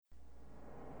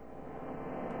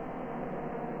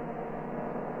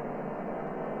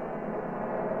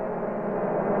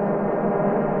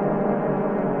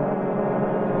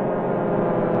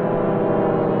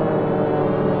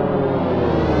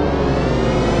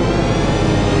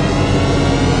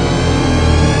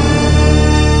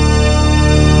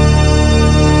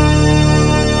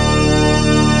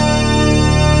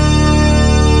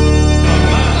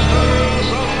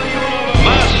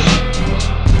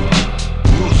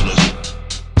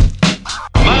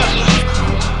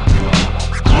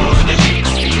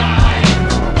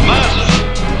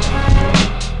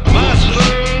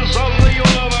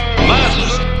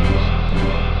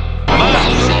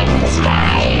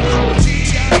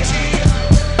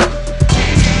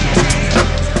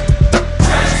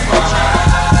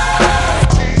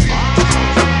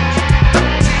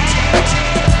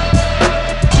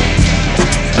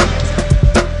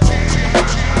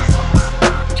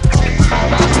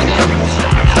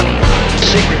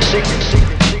Secret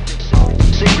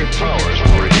powers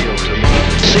were revealed to me.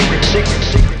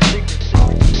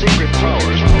 Secret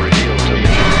powers were revealed to me.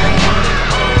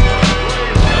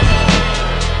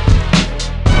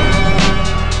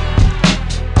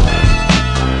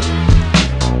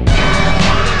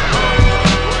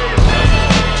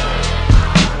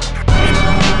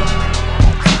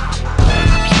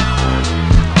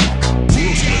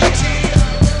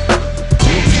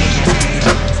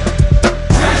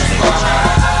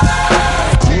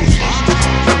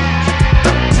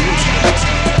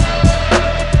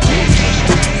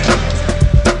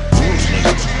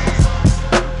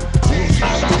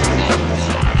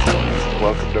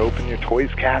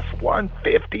 Toyscast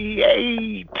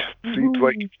 158. Seems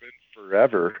like it's been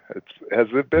forever. Has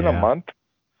it been a month?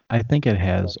 I think it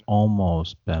has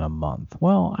almost been a month.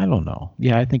 Well, I don't know.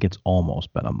 Yeah, I think it's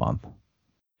almost been a month.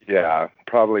 Yeah,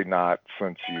 probably not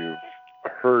since you've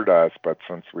heard us, but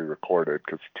since we recorded,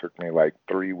 because it took me like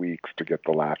 3 weeks to get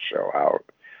the last show out.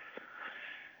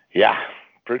 Yeah,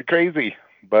 pretty crazy.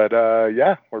 But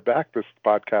yeah, we're back. This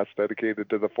podcast dedicated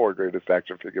to the 4 greatest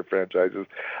action figure franchises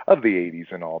of the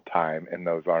 80s and all time, and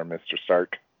those are Mr.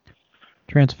 Stark,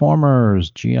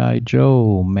 Transformers, G.I.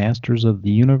 Joe, Masters of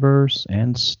the Universe,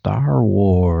 and Star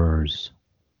Wars.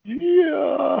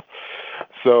 Yeah.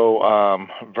 So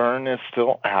Vern is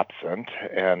still absent,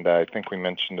 and I think we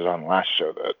mentioned it on last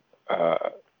show that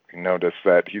we noticed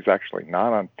that he's actually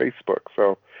not on Facebook.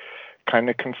 So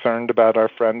kind of concerned about our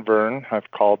friend Vern.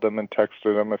 I've called him and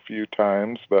texted him a few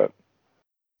times, but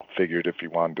figured if he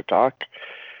wanted to talk,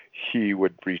 he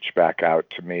would reach back out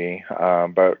to me.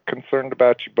 But concerned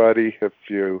about you, buddy. If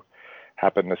you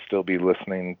happen to still be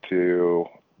listening to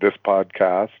this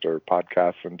podcast or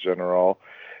podcasts in general,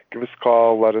 give us a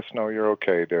call. Let us know you're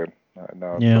okay, dude. I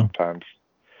know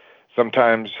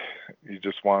sometimes you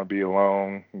just want to be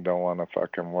alone. You don't want to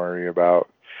fucking worry about,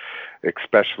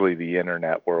 especially the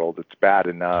internet world. It's bad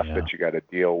enough that you got to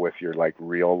deal with your like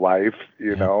real life,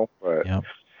 you know, but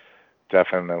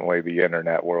definitely the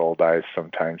internet world I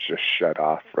sometimes just shut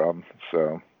off from.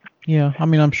 So yeah, I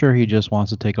mean, I'm sure he just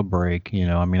wants to take a break. You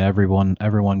know, I mean, everyone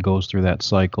goes through that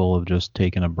cycle of just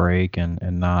taking a break and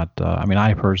not. I mean,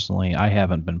 I personally, I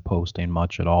haven't been posting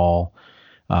much at all.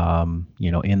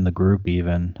 You know, in the group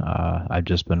even. I've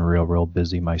just been real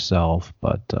busy myself.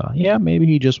 But yeah, maybe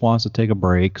he just wants to take a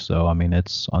break. So I mean,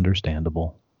 it's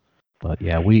understandable. But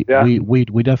yeah, we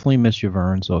definitely miss you,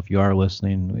 Vern. So if you are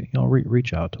listening, you know,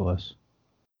 reach out to us.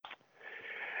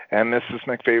 And Mrs.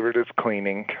 McFavorite is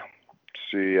cleaning.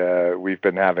 We've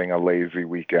been having a lazy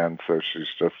weekend, so she's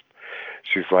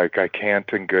like, I can't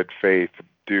in good faith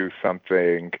do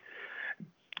something,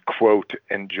 quote,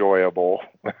 enjoyable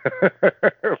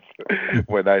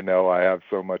when I know I have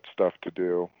so much stuff to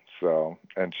do. So,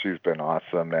 and she's been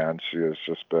awesome, man. She has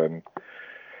just been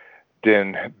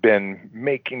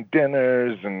making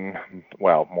dinners and,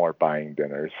 well, more buying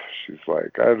dinners. She's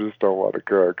like, I just don't want to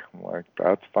cook. I'm like,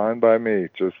 that's fine by me.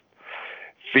 Just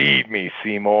feed me,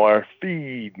 Seymour.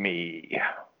 Feed me.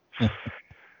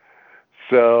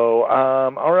 So,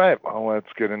 all right. Well,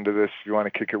 let's get into this. If you want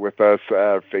to kick it with us,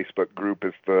 our Facebook group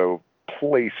is the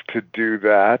place to do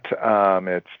that.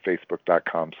 It's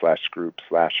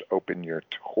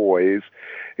facebook.com/group/openyourtoys.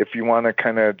 If you want to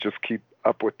kind of just keep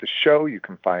up with the show, you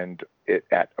can find it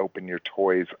at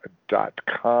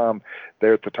openyourtoys.com.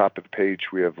 There at the top of the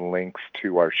page, we have links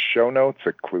to our show notes.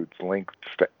 It includes links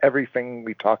to everything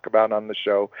we talk about on the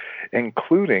show,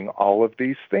 including all of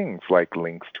these things, like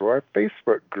links to our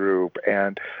Facebook group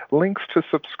and links to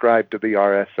subscribe to the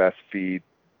RSS feed,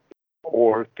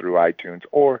 or through iTunes,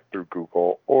 or through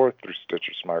Google, or through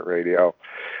Stitcher Smart Radio,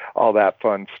 all that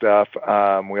fun stuff.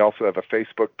 We also have a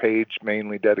Facebook page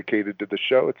mainly dedicated to the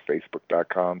show. It's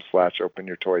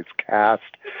facebook.com/openyourtoyscast.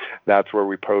 That's where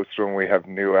we post when we have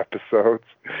new episodes.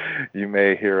 You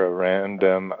may hear a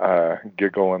random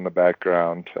giggle in the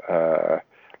background.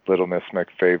 Little Miss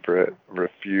McFavorite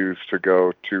refused to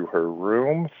go to her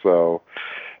room, so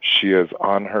she is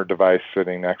on her device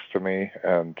sitting next to me,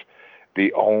 and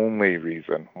the only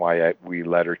reason why we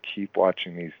let her keep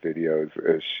watching these videos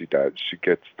is she gets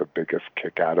the biggest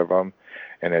kick out of them.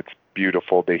 And it's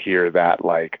beautiful to hear that,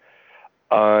 like,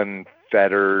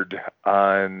 unfettered,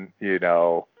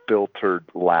 filtered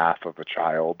laugh of a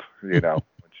child, when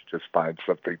she just finds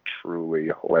something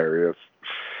truly hilarious.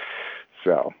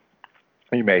 So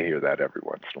you may hear that every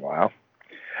once in a while.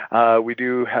 We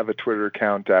do have a Twitter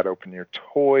account at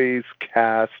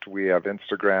OpenYourToysCast. We have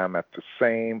Instagram at the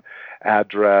same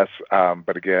address.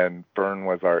 But again, Vern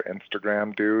was our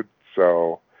Instagram dude.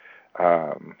 So,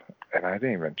 and I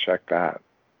didn't even check that.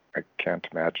 I can't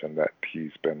imagine that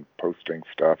he's been posting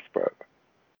stuff, but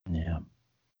yeah.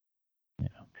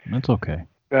 It's okay.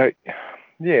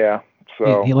 Yeah.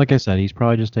 So Like I said, he's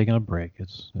probably just taking a break.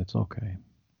 It's okay.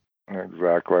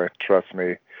 exactly. Trust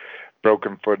me.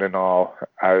 Broken foot and all.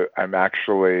 I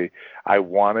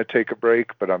want to take a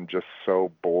break, but I'm just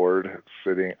so bored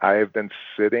sitting. I have been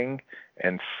sitting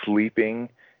and sleeping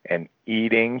and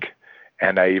eating,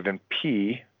 and I even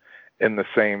pee in the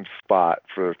same spot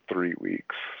for 3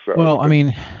 weeks. So Well, I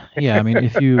mean, yeah, I mean,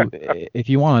 if you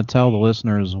want to tell the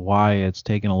listeners why it's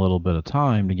taken a little bit of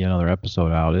time to get another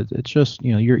episode out, it's just,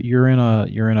 you're in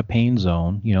a pain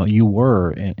zone. You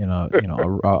were in a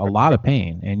a lot of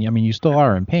pain, and I mean, you still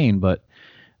are in pain, but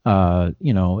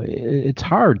it's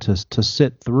hard to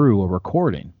sit through a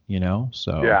recording.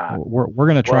 So Yeah. we're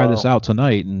gonna try this Well, out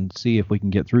tonight and see if we can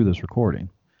get through this recording.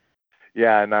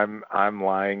 yeah, and I'm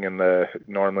lying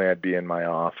normally I'd be in my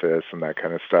office and that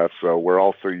kind of stuff. So we're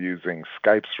also using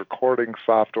Skype's recording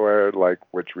software, like,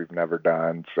 which we've never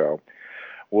done. So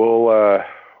we'll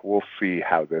see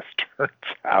how this turns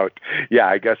out. Yeah,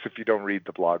 I guess if you don't read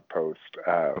the blog post,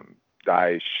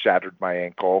 I shattered my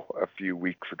ankle a few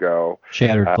weeks ago.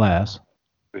 Shattered glass.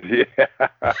 Yeah.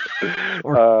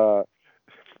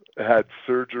 Had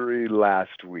surgery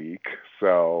last week.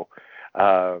 So,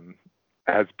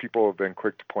 as people have been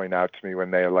quick to point out to me when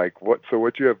they're like,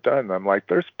 what you have done? I'm like,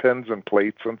 there's pins and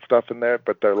plates and stuff in there,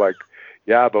 but they're like,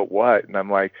 yeah, but what? And I'm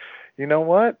like, you know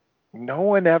what? No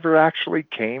one ever actually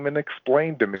came and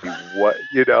explained to me what,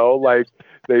 like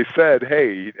they said,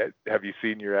 hey, have you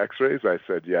seen your x-rays? I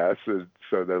said, yes. And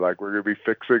so they're like, we're going to be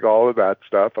fixing all of that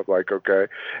stuff. I'm like, okay.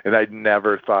 And I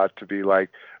never thought to be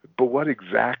like, but what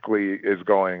exactly is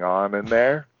going on in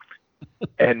there?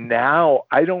 And now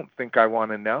I don't think I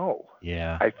want to know.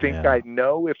 Yeah. I think yeah. I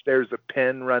know if there's a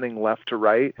pin running left to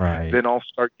right, Right. then I'll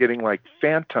start getting like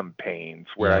phantom pains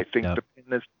where I think the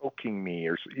pin is poking me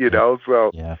or,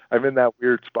 so Yeah. I'm in that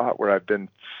weird spot where I've been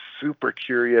super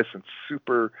curious and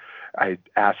I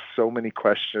asked so many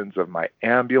questions of my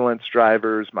ambulance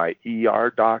drivers, my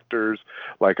ER doctors.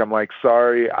 Like, I'm like,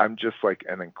 sorry, I'm just like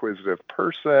an inquisitive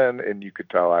person. And you could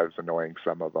tell I was annoying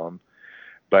some of them.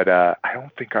 But I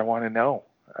don't think I want to know.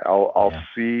 I'll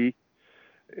see.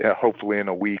 Hopefully in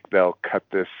a week they'll cut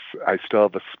this. I still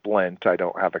have a splint. I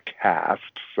don't have a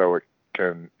cast, so it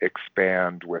can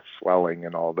expand with swelling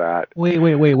and all that. Wait. We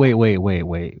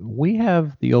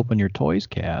have the Open Your Toys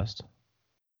cast.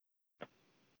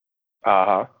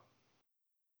 Uh-huh.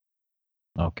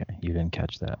 Okay, you didn't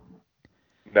catch that.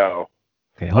 No.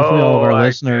 Okay, hopefully all of our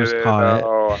listeners caught it.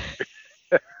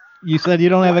 You said you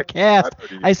don't have a cast.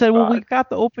 I said, well, we got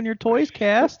the Open Your Toys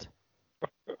cast.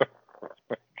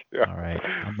 Yeah. All right.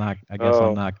 I guess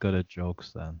I'm not good at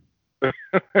jokes then. That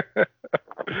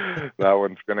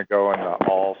one's gonna go in the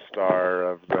all-star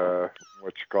of the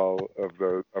of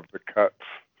the cuts.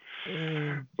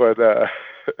 But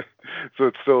so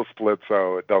it's still split,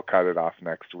 so they'll cut it off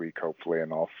next week hopefully,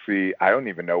 and I'll see. I don't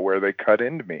even know where they cut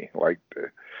into me. Like,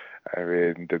 I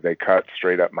mean, did they cut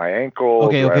straight up my ankle?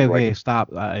 Okay.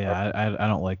 Stop. I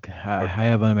don't like. I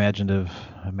have an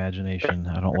imagination.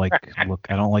 I don't like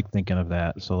thinking of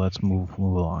that. So let's move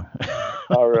along.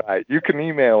 All right. You can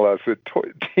email us at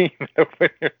team.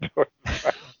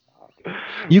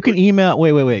 You can email.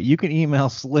 Wait. You can email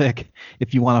Slick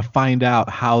if you want to find out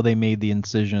how they made the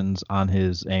incisions on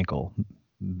his ankle.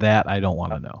 That I don't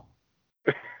want to know.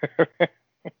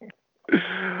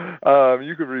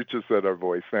 You can reach us at our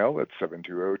voicemail at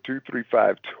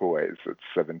 720-235-TOYS. It's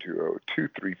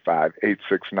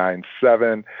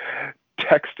 720-235-8697.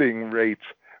 Texting rates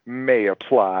may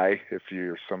apply if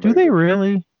you're somebody. Do they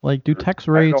really? Like, do text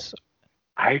rates?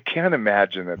 I can't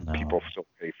imagine that people still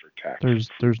pay for text.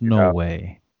 There's no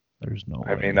way. There's no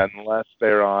way. I mean, unless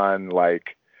they're on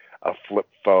like a flip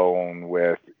phone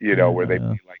with, where they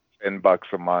pay like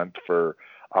 $10 a month for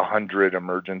 100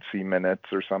 emergency minutes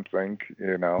or something,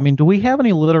 I mean, do we have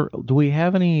any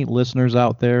listeners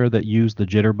out there that use the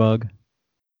jitterbug?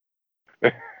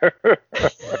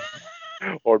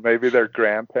 Or maybe their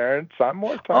grandparents. I'm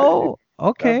more tired. Oh,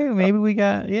 okay. Maybe we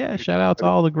got shout out to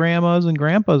all the grandmas and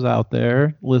grandpas out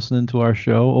there listening to our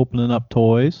show, opening up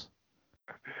toys.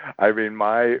 I mean,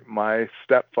 my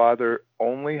stepfather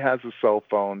only has a cell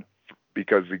phone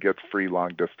because he gets free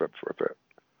long distance with it.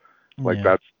 Like,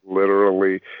 that's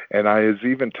literally, and I was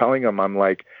even telling him, I'm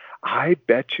like, I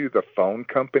bet you the phone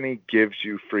company gives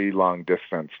you free long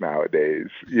distance nowadays.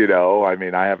 I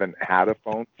mean, I haven't had a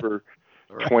phone for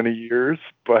 20 years,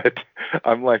 but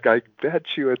I'm like, I bet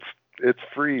you it's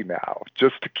free now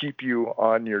just to keep you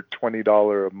on your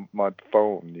 $20 a month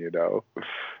phone,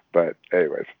 But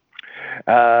anyways,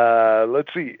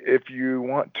 Let's see. If you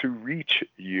want to reach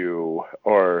you,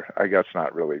 or I guess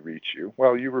not really reach you,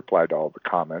 well, you replied to all the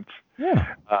comments.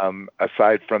 Yeah.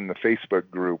 Aside from the Facebook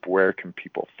group, where can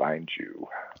people find you?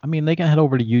 I mean, they can head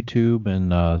over to YouTube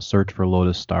and search for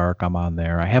Lotus Stark. I'm on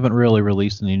there. I haven't really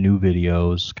released any new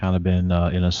videos. Kind of been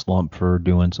in a slump for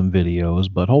doing some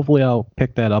videos, but hopefully I'll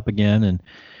pick that up again and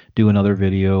do another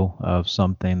video of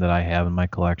something that I have in my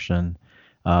collection.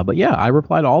 But yeah, I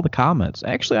reply to all the comments.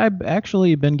 Actually, I've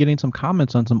actually been getting some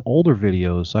comments on some older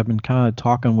videos. I've been kind of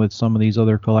talking with some of these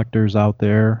other collectors out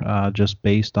there, just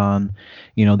based on,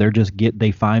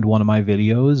 they find one of my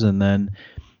videos and then,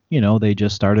 they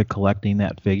just started collecting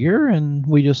that figure and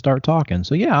we just start talking.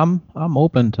 So yeah, I'm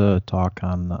open to talk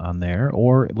on there,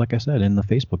 or like I said, in the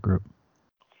Facebook group.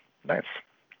 Nice.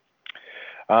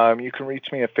 You can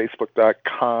reach me at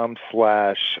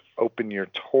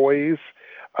facebook.com/openyourtoys.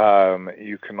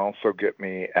 You can also get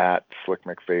me at Slick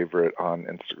McFavorite on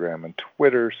Instagram and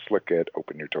Twitter, slick at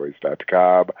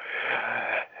openyourtoys.com.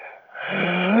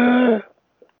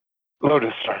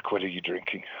 Lotus Stark, what are you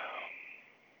drinking?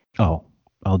 Oh,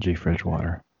 LG fridge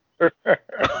water.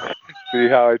 See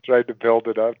how I tried to build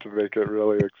it up to make it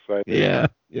really exciting?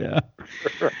 Yeah.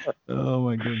 Oh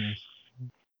my goodness.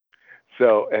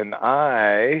 So, and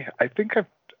I think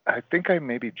I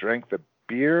maybe drank the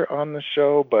beer on the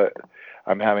show, but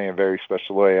I'm having a very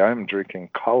special way. I'm drinking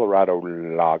Colorado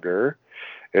Lager.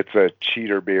 It's a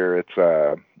cheater beer. It's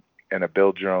in a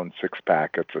build your own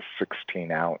 6-pack. It's a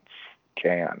 16-ounce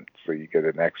can, so you get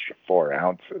an extra 4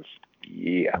 ounces.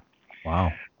 Yeah.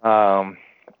 Wow.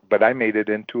 But I made it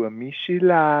into a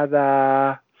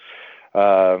michelada.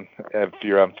 If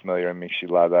you're unfamiliar,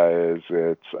 michelada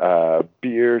it's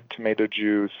beer, tomato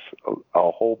juice,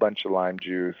 a whole bunch of lime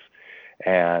juice,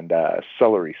 and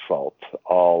celery salt,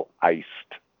 all iced.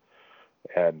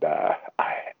 And I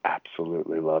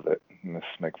absolutely love it. Miss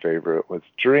McFavorite was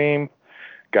dream.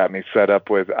 Got me set up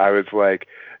with, I was like,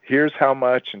 here's how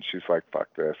much, and she's like, fuck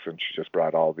this, and she just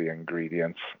brought all the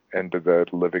ingredients into the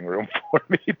living room for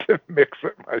me to mix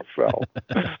it myself.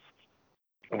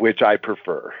 Which I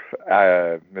prefer.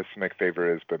 Miss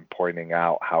McFavorite has been pointing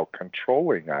out how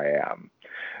controlling I am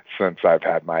since I've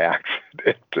had my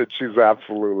accident. And she's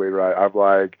absolutely right. I'm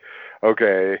like,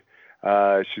 okay.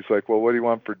 She's like, well, what do you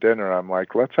want for dinner? I'm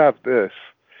like, let's have this.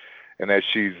 And as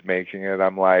she's making it,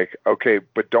 I'm like, okay,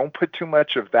 but don't put too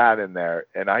much of that in there.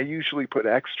 And I usually put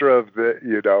extra of the,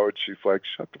 and she's like,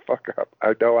 shut the fuck up.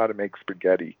 I know how to make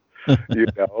spaghetti.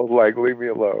 Like, leave me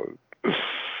alone.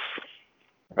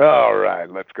 All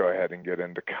right, let's go ahead and get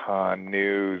into con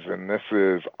news, and this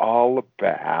is all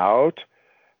about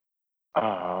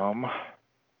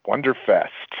Wonderfest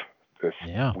this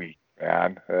week,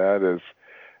 man. That has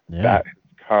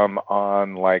come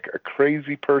on like a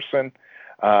crazy person.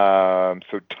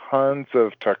 So tons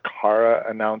of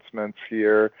Takara announcements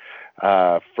here.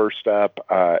 First up,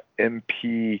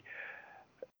 MP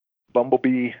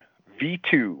Bumblebee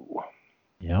V2.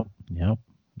 Yep.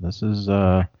 This is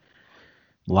a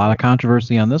lot of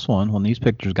controversy on this one when these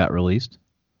pictures got released.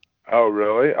 Oh,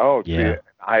 really? Oh, yeah.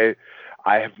 See,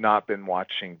 I have not been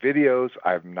watching videos.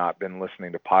 I have not been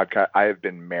listening to podcasts. I have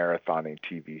been marathoning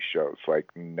TV shows like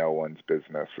no one's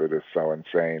business. It is so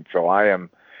insane. So I am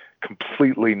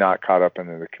completely not caught up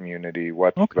into the community.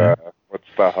 What's the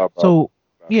hubbub? So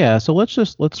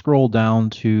let's scroll down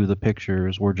to the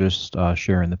pictures. We're just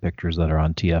sharing the pictures that are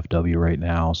on TFW right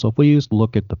now. So if we just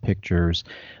look at the pictures,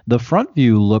 the front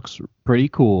view looks pretty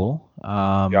cool.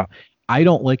 I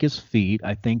don't like his feet.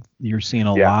 I think you're seeing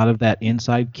a lot of that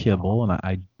inside kibble, and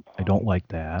I don't like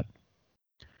that.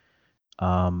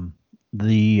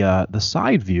 The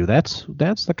side view, that's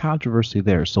the controversy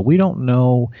there. So we don't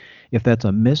know if that's a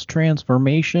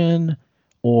mistransformation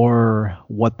or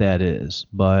what that is,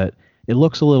 but it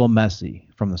looks a little messy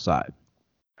from the side.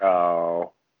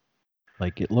 Oh.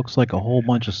 Like it looks like a whole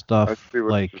bunch of stuff. Let's see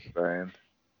what you're saying.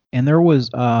 And there was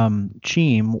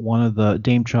Cheem, one of the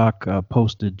Dame Chuck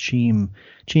posted Cheem.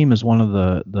 Cheem is one of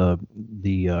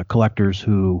the collectors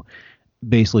who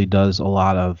basically does a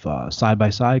lot of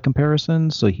side-by-side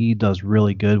comparisons. So he does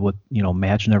really good with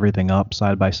matching everything up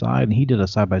side by side, and he did a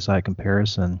side-by-side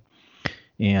comparison.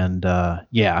 And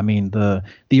I mean the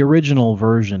original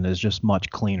version is just much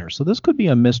cleaner. So this could be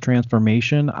a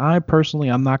mistransformation.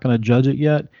 I'm not going to judge it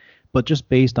yet. But just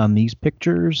based on these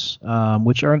pictures,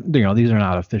 which are, these are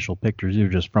not official pictures, they're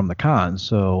just from the con.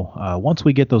 So once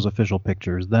we get those official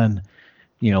pictures, then,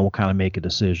 we'll kind of make a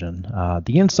decision.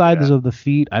 The insides of the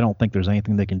feet, I don't think there's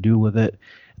anything they can do with it.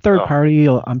 Third party,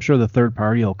 I'm sure the third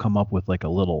party will come up with like a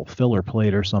little filler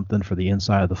plate or something for the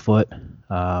inside of the foot.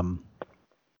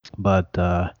 But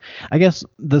I guess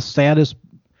the saddest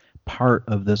part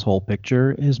of this whole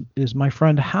picture is my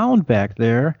friend Hound back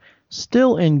there,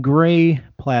 still in gray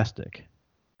plastic.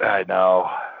 I know.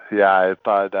 Yeah, I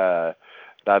thought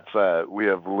that's we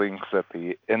have links at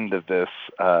the end of this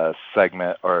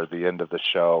segment or the end of the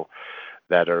show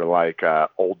that are like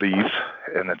oldies,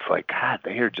 and it's like, God,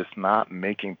 they are just not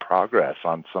making progress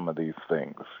on some of these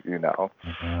things, you know.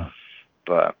 Yeah.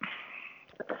 But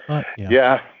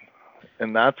yeah,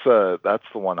 and that's the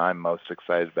one I'm most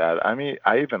excited about. I mean,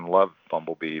 I even love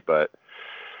Bumblebee, but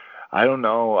I don't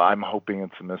know. I'm hoping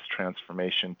it's a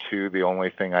mistransformation too. The only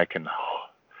thing I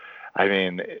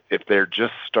mean, if they're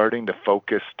just starting to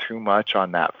focus too much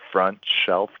on that front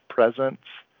shelf presence,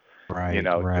 you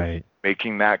know, right.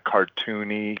 making that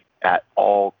cartoony at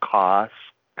all costs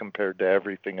compared to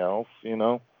everything else, you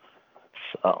know.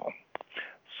 So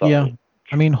yeah,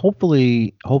 I mean,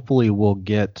 hopefully we'll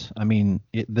get. I mean,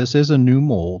 this is a new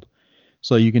mold,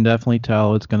 so you can definitely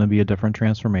tell it's going to be a different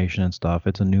transformation and stuff.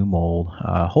 It's a new mold.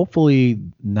 Hopefully,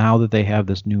 now that they have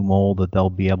this new mold, that they'll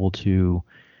be able to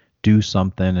do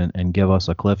something and give us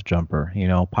a cliff jumper. You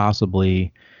know,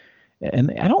 possibly.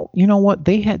 And I don't, you know what,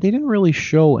 they didn't really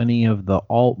show any of the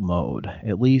alt mode.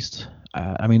 At least,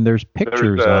 I mean, there's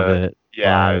pictures of it.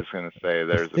 Yeah, I was gonna say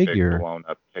there's a big blown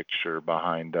up picture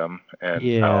behind them, and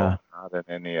yeah, not in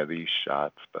any of these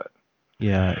shots, but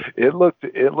yeah, it looked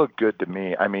good to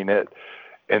me. I mean it,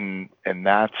 and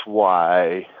that's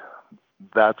why,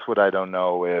 that's what I don't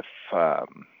know if,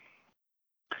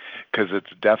 because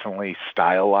it's definitely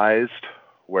stylized,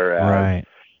 whereas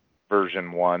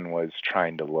version 1 was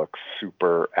trying to look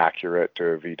super accurate to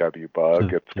a VW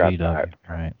Bug. It's got that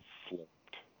flipped,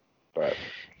 but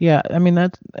yeah, I mean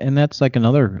that's like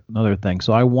another thing.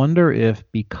 So I wonder if,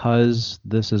 because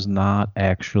this is not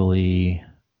actually,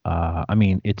 I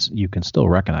mean, you can still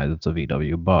recognize it's a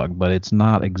VW Bug, but it's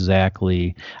not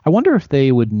exactly. I wonder if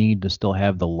they would need to still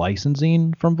have the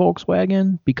licensing from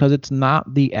Volkswagen, because it's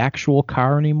not the actual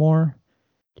car anymore.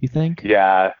 Do you think?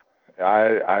 Yeah.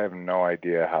 I have no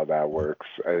idea how that works.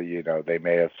 You know, they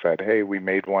may have said, hey, we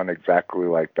made one exactly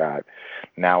like that.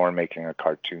 Now we're making a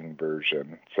cartoon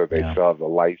version. So they still have the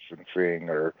licensing,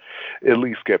 or at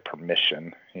least get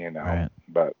permission, you know. Right.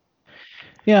 But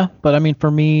yeah, but I mean, for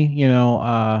me, you know,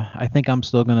 I think I'm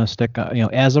still going to stick, you know,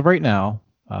 as of right now,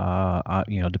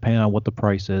 you know, depending on what the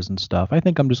price is and stuff, I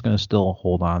think I'm just going to still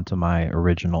hold on to my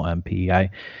original MP.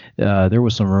 There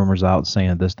was some rumors out saying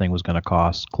that this thing was going to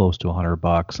cost close to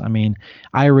 $100. I mean,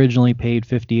 I originally paid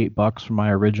 $58 for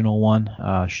my original one,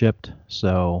 shipped.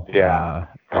 So, yeah,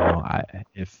 you know,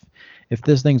 if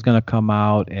this thing's going to come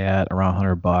out at around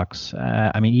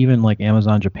 $100, I mean, even like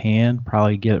Amazon Japan,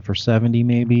 probably get it for 70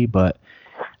 maybe, but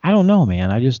I don't know, man.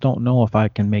 I just don't know if I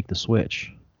can make the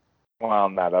switch. Well,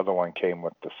 and that other one came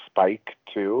with the spike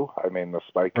too. I mean, the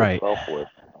spike itself was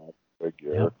a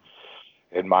figure. Yep.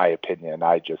 In my opinion,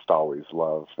 I just always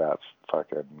loved that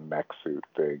fucking mech suit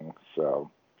thing. So,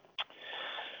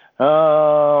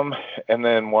 and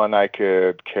then one I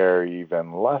could care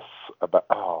even less about.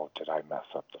 Oh, did I mess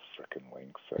up the frickin'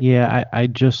 links? Yeah, I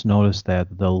just noticed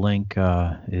that the link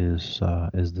is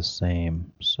the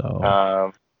same.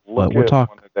 So, look at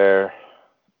one of their.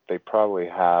 They probably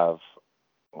have,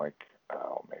 like,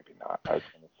 oh, maybe not. I was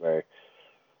going to say,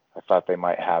 I thought they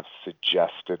might have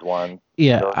suggested one.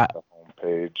 Yeah, on the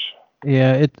homepage.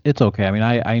 Yeah, it's okay. I mean,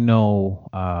 I know,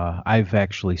 I've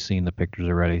actually seen the pictures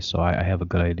already, so I have a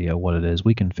good idea what it is.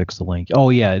 We can fix the link. Oh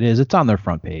yeah, it is. It's on their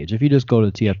front page. If you just go to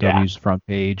TFW's front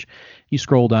page, you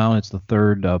scroll down. It's the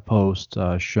third post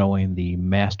showing the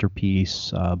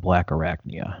Masterpiece Black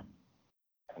Arachnia.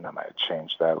 And I might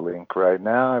change that link right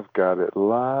now. I've got it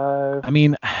live. I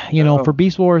mean, you know, for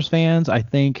Beast Wars fans, I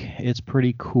think it's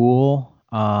pretty cool.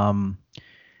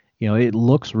 You know, it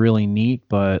looks really neat,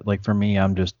 but like for me,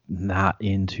 I'm just not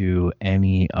into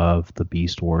any of the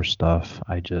Beast Wars stuff.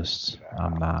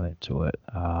 I'm not into it.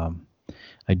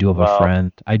 I do have a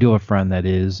friend. I do have a friend that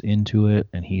is into it,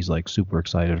 and he's like super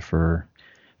excited for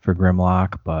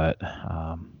Grimlock. But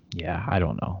yeah, I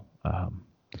don't know.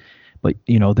 But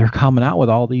you know, they're coming out with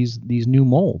all these new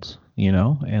molds, you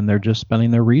know, and they're just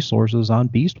spending their resources on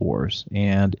Beast Wars,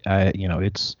 and you know,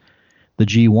 it's the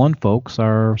G1 folks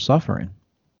are suffering.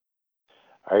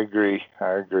 I agree.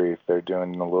 They're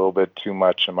doing a little bit too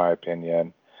much, in my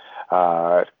opinion,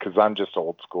 because I'm just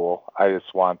old school. I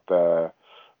just want the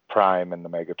Prime and the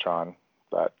Megatron.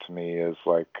 That to me is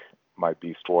like my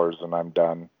Beast Wars, and I'm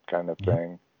done kind of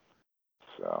thing.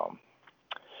 So,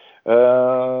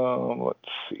 let's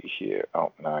see here.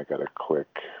 Oh, now I got to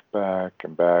click back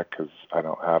because I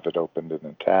don't have it opened in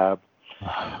a tab.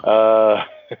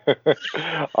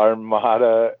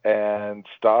 Armada and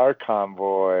Star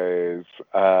Convoys.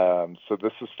 So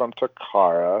this is from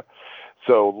Takara.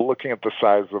 So looking at the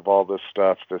size of all this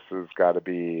stuff, this has got to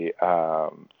be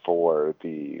for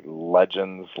the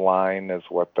Legends line, is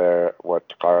what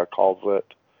Takara calls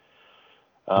it.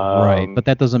 Right, but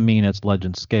that doesn't mean it's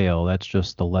Legend scale. That's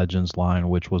just the Legends line,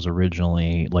 which was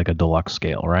originally like a deluxe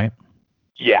scale, right?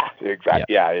 Yeah,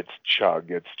 exactly. Yeah, it's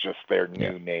Chug. It's just their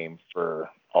new Yeah. name for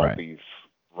all Right. these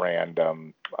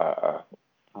random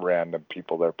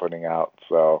people they're putting out.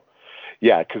 So,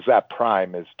 yeah, because that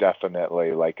Prime is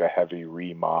definitely like a heavy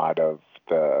remod of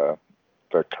the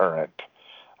current,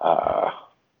 not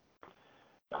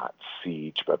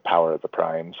Siege, but Power of the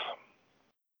Primes.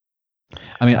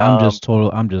 I mean,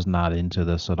 I'm just not into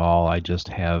this at all. I just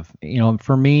have,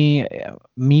 for me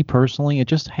personally, it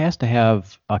just has to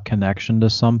have a connection to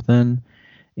something,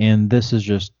 and this is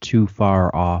just too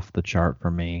far off the chart for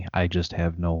me. I just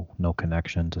have no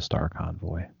connection to Star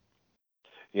Convoy.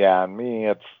 Yeah,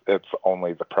 me, it's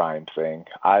only the Prime thing.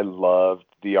 I loved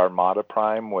the Armada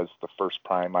Prime. Was the first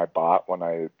Prime I bought when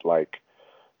I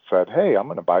said, hey, I'm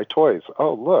going to buy toys.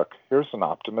 Oh, look, here's an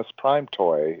Optimus Prime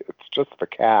toy. It's just the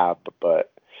cab,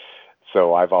 but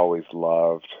so I've always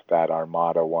loved that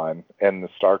Armada one. And the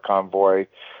Star Convoy,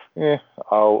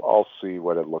 I'll see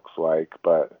what it looks like,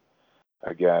 but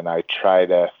again, I try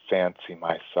to fancy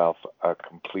myself a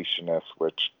completionist,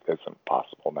 which isn't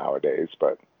possible nowadays,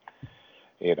 but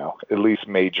at least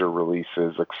major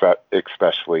releases,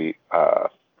 especially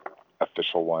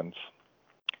official ones.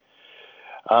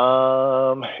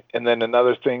 And then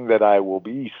another thing that I will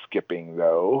be skipping,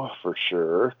 though, for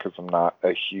sure, because I'm not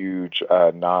a huge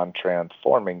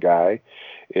non-transforming guy,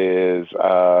 is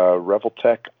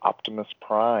Revoltech Optimus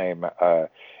Prime.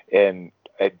 And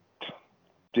I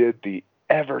did the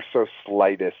ever so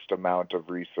slightest amount of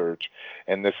research,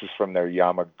 and this is from their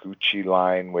Yamaguchi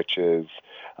line, which is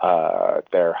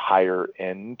their higher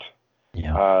end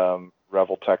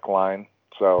Revoltech line.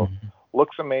 So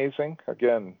looks amazing.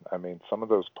 Again, I mean, some of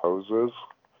those poses,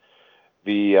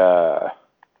 the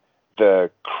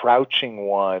crouching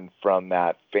one from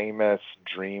that famous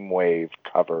Dreamwave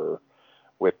cover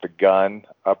with the gun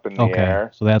up in the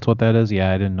air. So that's what that is.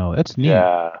 Yeah, I didn't know. It's neat.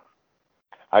 Yeah.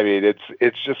 I mean,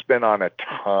 it's just been on a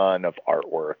ton of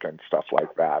artwork and stuff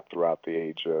like that throughout the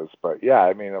ages. But yeah,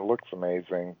 I mean, it looks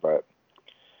amazing, but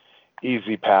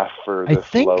easy pass for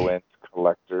this low-end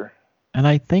collector. And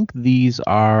I think these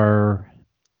are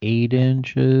 8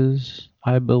 inches,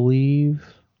 I believe.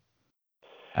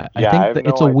 I think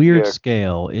it's a weird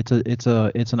scale. It's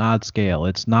an odd scale.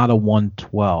 It's not a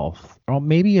 1/12. Or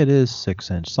maybe it is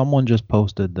 6 inch. Someone just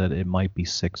posted that it might be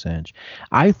 6 inch.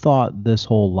 I thought this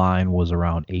whole line was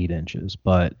around 8 inches,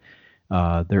 but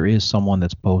there is someone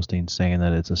that's posting saying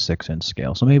that it's a 6 inch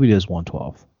scale. So maybe it is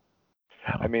 1/12.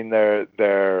 I mean,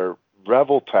 their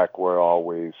Revoltech were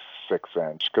always 6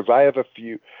 inch, because I have a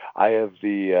few.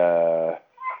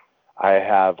 I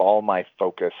have all my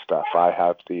Focus stuff. I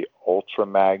have the Ultra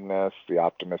Magnus, the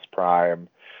Optimus Prime,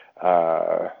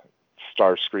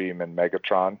 Starscream, and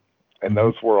Megatron. And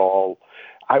those were all,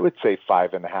 I would say,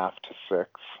 5.5 to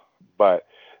 6. But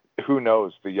who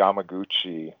knows? The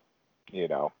Yamaguchi,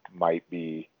 might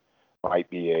be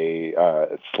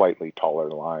a slightly taller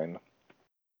line.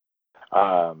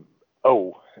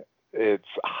 It's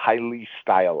highly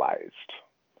stylized.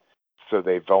 So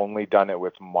they've only done it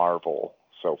with Marvel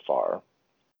so far.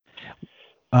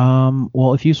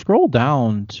 Well, if you scroll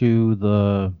down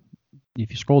those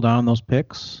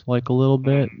pics like a little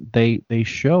bit, they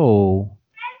show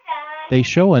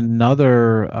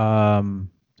another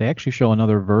they actually show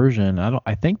another version.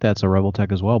 I think that's a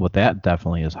Revoltech as well, but that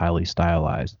definitely is highly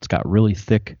stylized. It's got really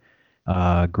thick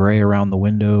gray around the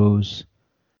windows.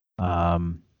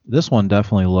 This one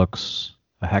definitely looks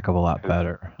a heck of a lot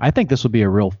better. I think this would be a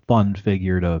real fun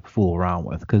figure to fool around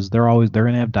with, because they're going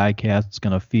to have die cast. It's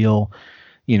going to feel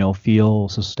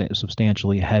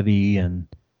substantially heavy, and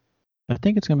I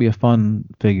think it's going to be a fun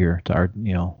figure to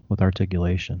with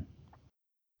articulation.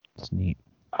 It's neat.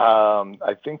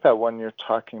 I think that one you're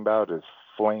talking about is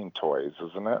Flame Toys,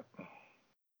 isn't it?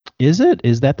 Is it?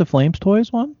 Is that the Flames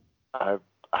Toys one? I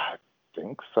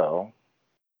think so.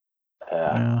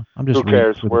 Yeah, I'm just who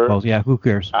cares? Who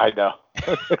cares? I know.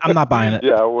 I'm not buying it.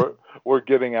 Yeah, we're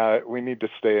getting out. We need to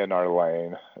stay in our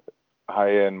lane.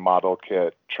 High-end model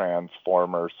kit,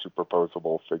 transformer,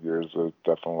 superposable figures is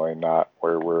definitely not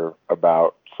where we're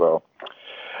about. So,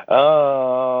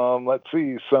 let's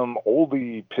see some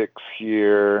oldie picks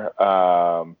here.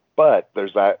 But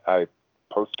there's that. I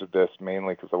posted this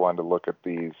mainly because I wanted to look at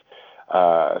these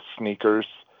sneakers.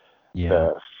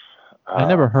 Yeah. I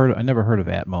never heard of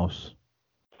Atmos.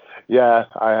 Yeah,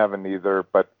 I haven't either,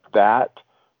 but that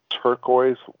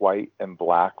turquoise, white, and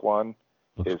black one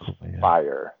Looks is cool, yeah.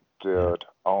 fire, dude.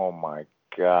 Oh my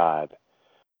God.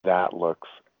 That looks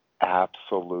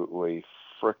absolutely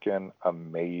freaking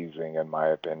amazing in my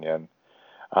opinion.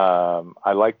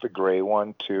 I like the gray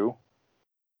one too,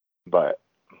 but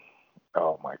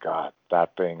oh my God,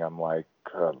 that thing, I'm like,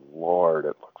 good Lord,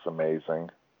 it looks amazing.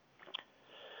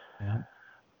 Yeah.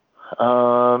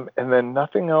 And then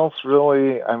nothing else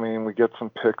really. I mean, we get some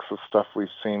pics of stuff we've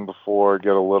seen before,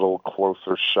 get a little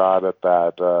closer shot at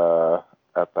that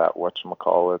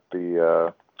whatchamacallit,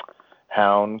 the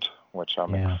Hound, which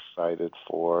I'm Yeah. excited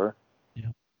for.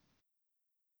 Yeah.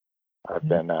 I've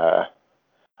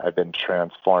been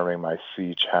transforming my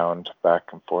Siege Hound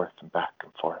back and forth and back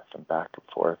and forth and back and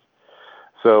forth.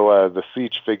 So the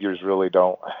Siege figures really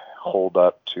don't hold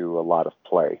up to a lot of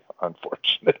play,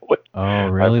 unfortunately. Oh,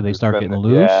 really? They start getting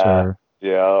loosened- loose, yeah, or?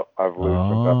 Yeah, I've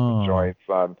loosened up the Oh. joints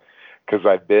on, because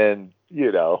I've been,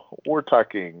 we're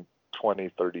talking 20,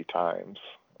 30 times.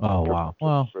 Oh, wow.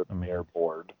 Well, For I the mean,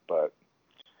 airboard, but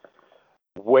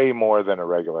way more than a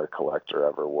regular collector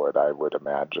ever would, I would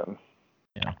imagine.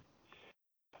 yeah.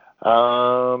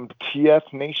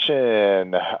 TF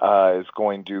Nation is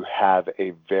going to have a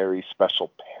very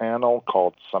special panel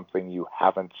called Something You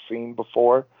Haven't Seen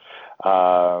Before.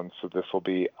 So this will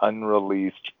be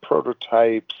unreleased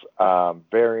prototypes,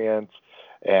 variants,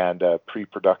 and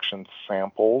pre-production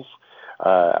samples.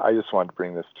 I just wanted to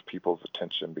bring this to people's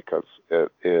attention because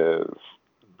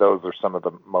those are some of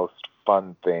the most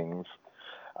fun things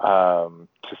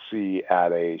to see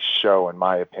at a show, in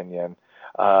my opinion.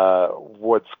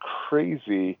 What's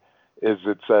crazy is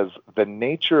it says the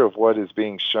nature of what is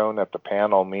being shown at the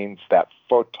panel means that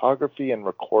photography and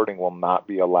recording will not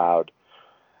be allowed.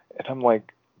 And I'm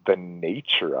like, the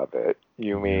nature of it?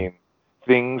 You mean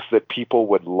things that people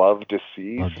would love to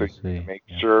see, Love so to see, you make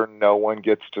yeah. sure no one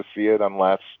gets to see it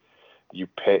unless you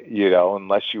pay,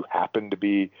 unless you happen to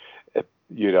be,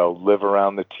 live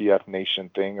around the TF Nation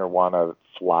thing or want to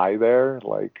fly there?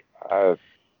 Like,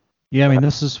 Yeah, I mean,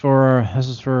 this is for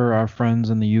our friends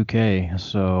in the UK.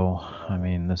 So, I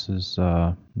mean, this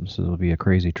will be a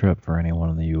crazy trip for anyone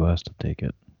in the US to take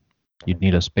it. You'd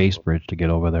need a space bridge to get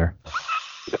over there.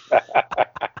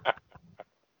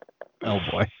 Oh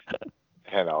boy.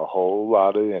 and a whole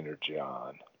lot of energy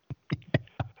on.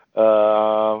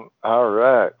 All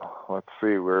right. Let's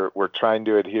see. We're trying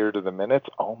to adhere to the minutes.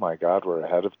 Oh my God, we're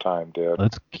ahead of time, dude.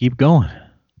 Let's keep going.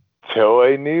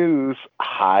 Toei news: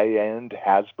 high-end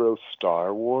Hasbro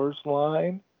Star Wars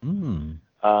line.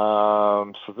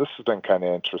 So this has been kind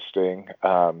of interesting.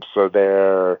 So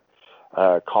they're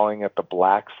calling it the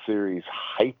Black Series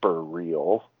Hyper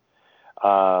Reel.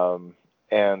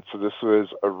 And so this was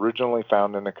originally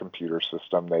found in a computer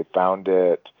system. They found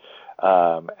it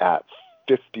at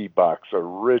 $50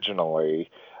 originally,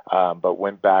 but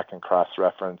went back and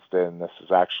cross-referenced it, and this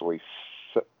is actually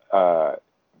not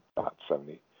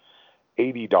 70.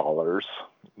 $80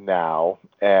 now.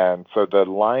 And so the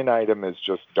line item is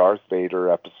just Darth Vader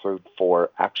Episode 4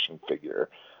 action figure,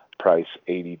 price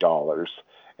 $80.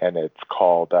 And it's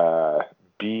called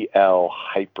BL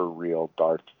Hyper Real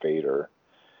Darth Vader.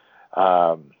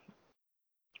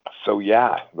 So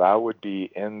yeah, that would be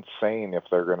insane if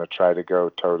they're going to try to go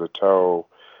toe-to-toe.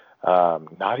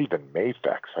 Not even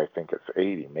Mafex, I think it's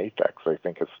 80. Mafex, I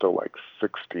think it's still like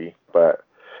 60. But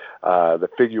the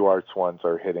Figuarts ones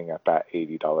are hitting at that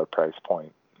 $80 price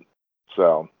point.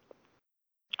 So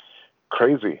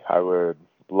crazy. I would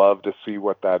love to see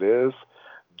what that is.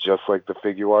 Just like the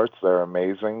Figuarts, they're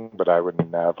amazing, but I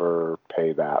would never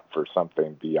pay that for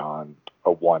something beyond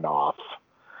a one-off.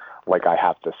 Like I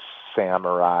have the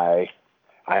Samurai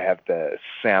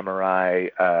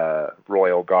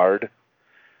Royal Guard,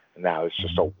 and that was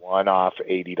just a one-off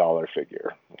 $80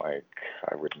 figure. Like,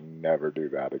 I would never do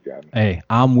that again. Hey,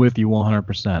 I'm with you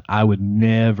 100%. I would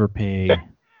never pay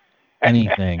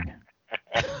anything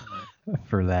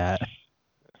for that.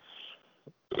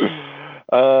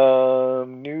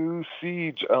 New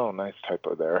Siege. Oh, nice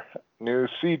typo there. New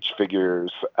Siege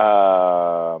figures.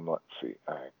 Let's see.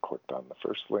 I clicked on the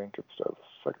first link instead of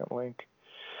the second link.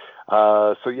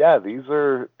 So yeah, these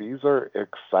are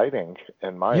exciting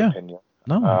in my opinion.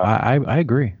 No, I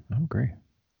agree. I agree.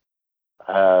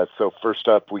 So first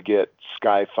up, we get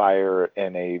Skyfire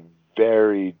in a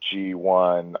very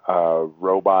G1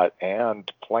 robot and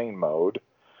plane mode.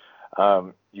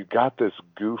 You got this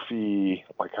goofy,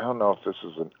 like, I don't know if this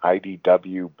is an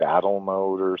IDW battle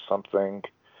mode or something.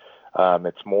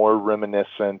 It's more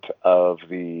reminiscent of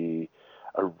the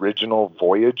original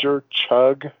Voyager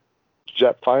Chug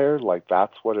Jetfire. Like,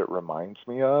 that's what it reminds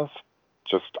me of.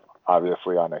 Just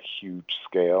obviously on a huge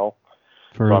scale.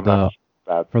 For So I'm the not sure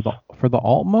if that's for the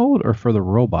alt mode or for the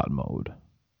robot mode?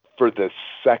 for the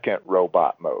second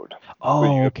robot mode.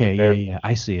 Oh, okay. Yeah, there's- yeah.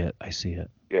 I see it. I see it.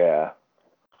 Yeah.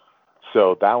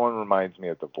 So that one reminds me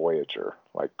of the Voyager,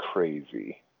 like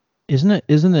crazy. Isn't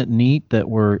it neat that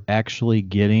we're actually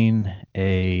getting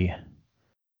a?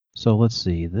 So let's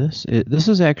see. This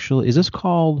is actually, is this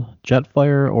called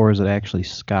Jetfire or is it actually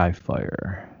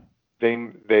Skyfire?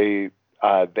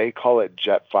 They call it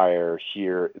Jetfire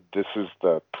here. This is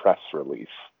the press release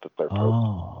that they're posting.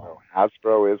 Oh, So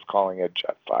Hasbro is calling it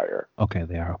Jetfire. okay.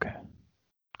 They are okay.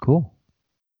 Cool.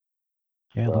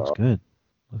 Yeah, it looks So, good.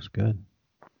 Looks good.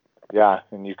 yeah,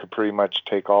 and you could pretty much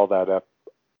take all that up,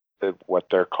 what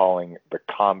they're calling the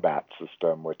combat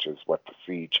system, which is what the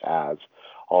Siege has,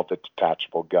 all the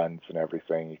detachable guns and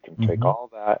everything. You can take Mhm. all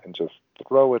that and just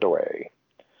throw it away,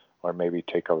 or maybe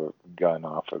take a gun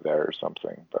off of there or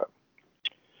something. But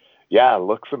yeah, it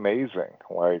looks amazing.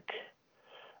 Like,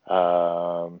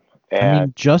 and I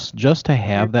mean, just to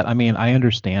have that. I mean, I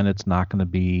understand it's not going to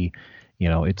be,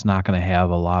 it's not going to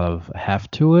have a lot of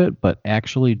heft to it, but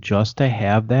actually just to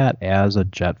have that as a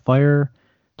Jetfire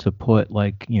to put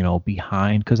like,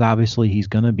 behind, because obviously he's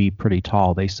going to be pretty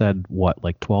tall. They said what,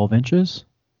 like 12 inches?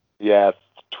 yeah,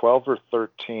 12 or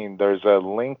 13. There's a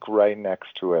link right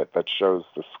next to it that shows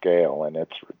the scale, and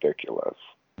it's ridiculous.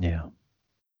 Yeah.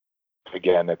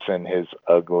 Again, it's in his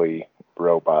ugly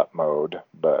robot mode,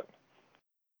 but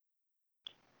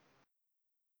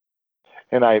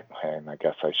and I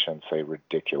guess I shouldn't say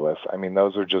ridiculous. I mean,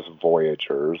 those are just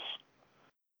Voyagers.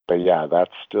 But yeah,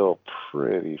 that's still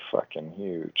pretty fucking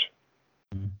huge.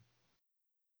 Mhm.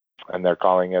 And they're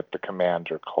calling it the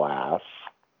Commander class.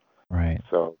 Right.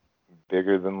 So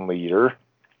bigger than Leader.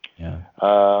 Yeah.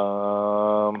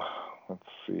 Let's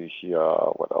see here.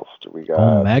 What else do we got?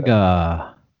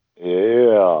 Omega.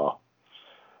 Yeah.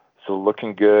 So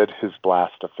looking good. His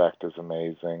blast effect is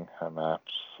amazing. I'm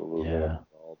absolutely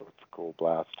enthralled with the cool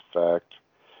blast effect.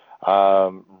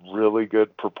 Really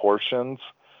good proportions.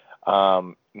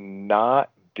 Not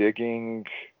digging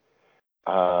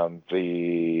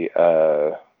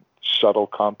the shuttle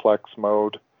complex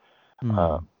mode.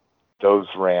 Those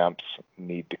ramps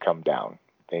need to come down.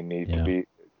 They need to be.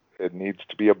 It needs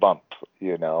to be a bump.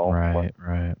 Right.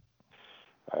 Right.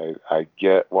 I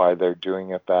get why they're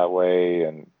doing it that way,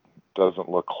 and it doesn't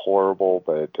look horrible,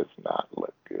 but it does not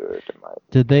look good in my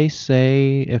opinion. Did they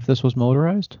say if this was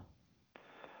motorized?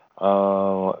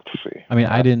 Let's see. I mean,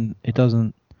 I didn't. It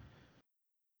doesn't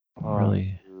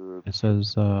really. Dude. It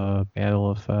says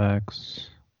battle effects.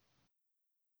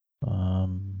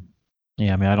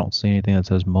 Yeah, I mean, I don't see anything that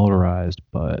says motorized,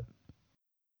 but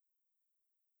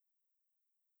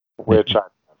Which I've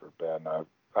never been.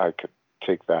 I could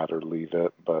take that or leave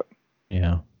it, but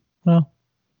yeah. Well,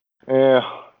 yeah.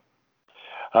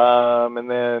 And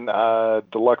then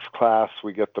deluxe class,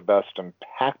 we get the best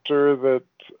impactor that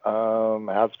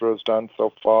Hasbro's done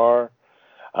so far.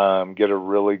 Get a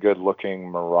really good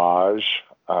looking Mirage.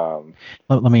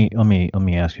 let me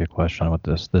ask you a question about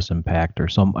this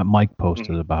impactor. So Mike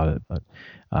posted about it, but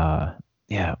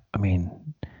yeah, I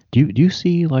mean, do you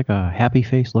see like a happy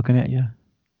face looking at you?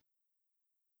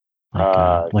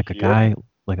 Like a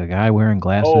guy wearing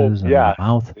glasses and a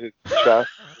mouth. His chest,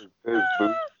 his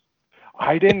boots.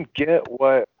 I didn't get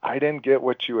what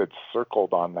you had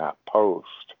circled on that post.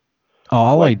 Oh,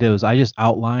 all I did was I just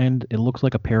outlined. It looks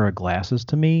like a pair of glasses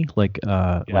to me. Like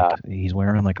he's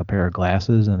wearing like a pair of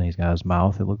glasses and he's got his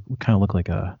mouth. It kind of look like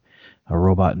a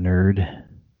robot nerd.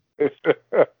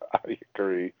 I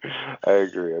agree.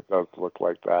 It does look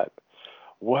like that.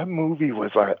 What movie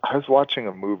was I? I was watching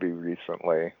a movie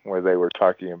recently where they were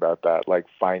talking about that, like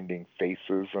finding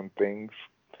faces and things.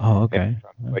 Oh, okay.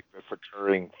 And like this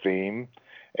recurring theme.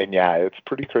 And yeah, it's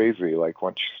pretty crazy. Like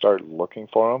once you start looking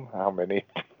for them, how many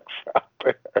things out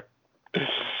there.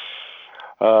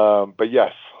 But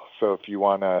yes, so if you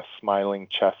want a smiling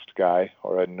chest guy,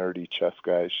 or a nerdy chest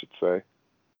guy, I should say.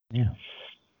 Yeah.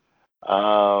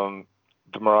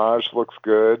 The Mirage looks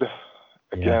good.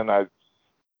 Again,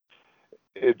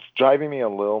 it's driving me a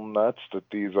little nuts that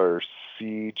these are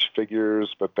Siege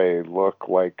figures, but they look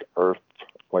like Earth,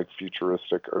 like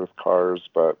futuristic Earth cars,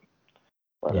 but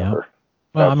whatever. Yeah.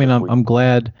 Well, I mean, I'm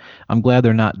glad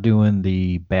they're not doing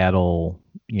the battle,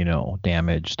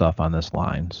 damage stuff on this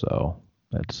line. So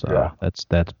that's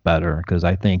better, because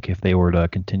I think if they were to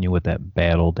continue with that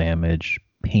battle damage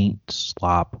paint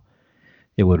slop,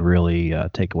 it would really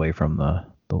take away from the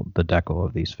deco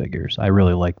of these figures. I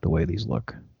really like the way these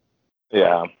look.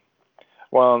 Yeah.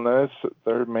 Well,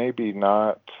 there may be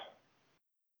not.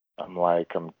 I'm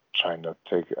trying to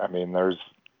take. I mean, there's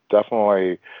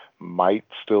definitely might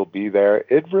still be there.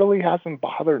 It really hasn't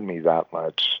bothered me that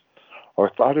much, or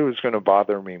thought it was going to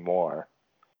bother me more.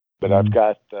 But I've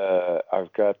got the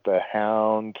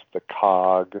Hound, the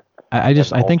Cog. I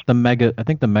think the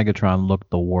Megatron looked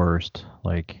the worst.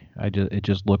 Like it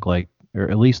just looked like, or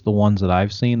at least the ones that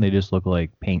I've seen, they just look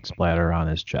like paint splatter on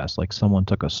his chest. Like someone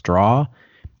took a straw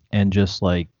and just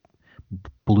like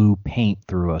blew paint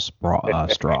through a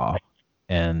straw,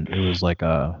 and it was like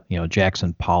a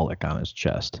Jackson Pollock on his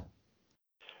chest.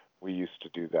 We used to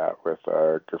do that with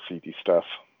our graffiti stuff.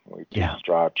 We do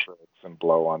straw tricks and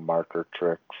blow on marker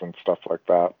tricks and stuff like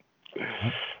that.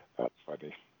 That's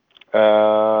funny.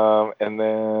 And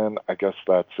then I guess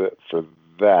that's it for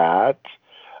that.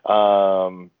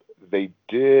 They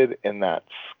did, in that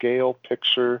scale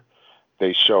picture,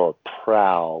 they show a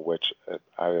prowl, which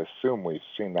I assume we've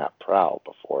seen that prowl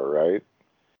before, right?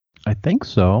 I think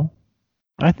so.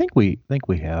 I think we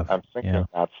have. I'm thinking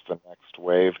that's the next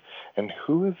wave. And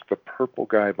who is the purple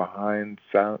guy behind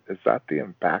Sound? Is that the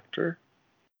Impactor?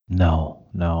 No,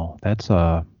 that's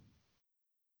that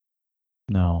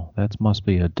must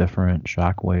be a different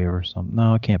Shockwave or something.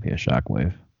 No, it can't be a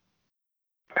Shockwave.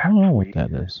 I don't know what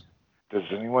that is. Does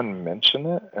anyone mention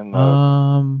it?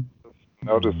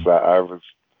 Notice that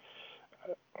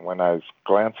when I was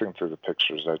glancing through the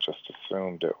pictures, I just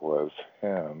assumed it was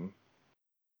him.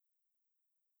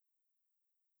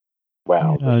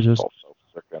 Wow, this is also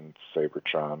freaking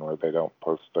Sabertron, where they don't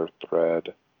post their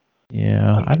thread.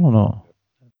 Yeah, I don't know.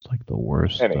 It's like the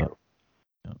worst. Anyway.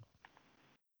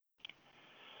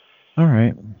 All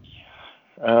right.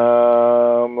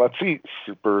 Let's see.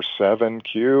 Super 7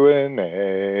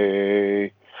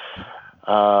 Q&A.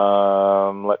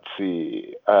 Let's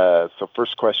see. So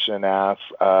first question asks,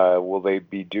 will they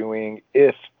be doing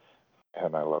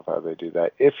and I love how they do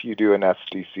that, if you do an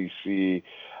SDCC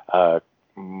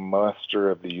Master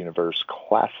of the Universe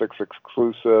Classics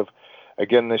exclusive,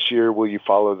 again this year, will you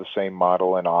follow the same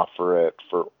model and offer it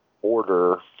for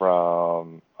order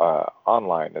from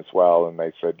online as well? And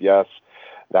they said yes.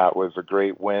 That was a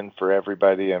great win for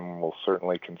everybody, and we'll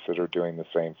certainly consider doing the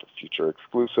same for future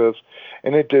exclusives.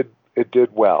 And it did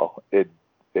well. It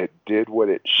did what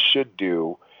it should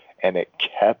do, and it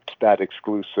kept that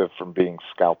exclusive from being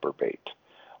scalper bait.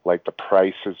 Like the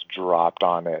price has dropped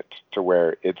on it to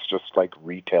where it's just like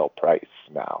retail price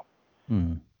now.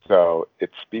 So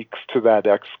it speaks to that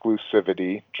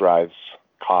exclusivity, drives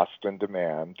cost and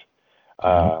demand.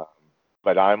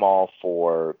 But I'm all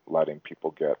for letting people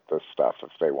get this stuff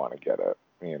if they want to get it,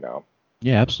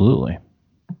 Yeah, absolutely.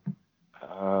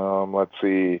 Let's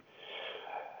see.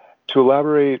 To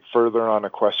elaborate further on a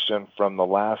question from the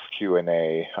last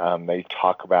Q&A, they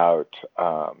talk about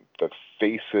the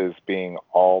faces being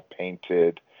all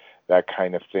painted, that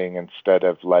kind of thing, instead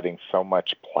of letting so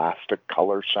much plastic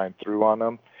color shine through on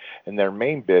them. And their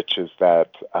main bitch is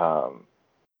that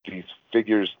these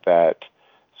figures that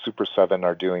Super 7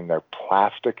 are doing, their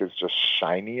plastic is just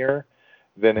shinier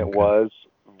than it was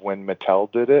when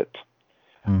Mattel did it.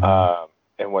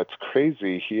 And what's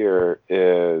crazy here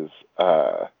is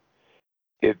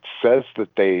it says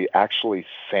that they actually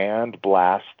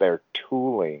sandblast their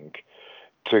tooling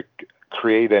to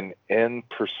create an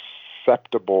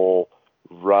imperceptible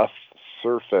rough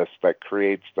surface that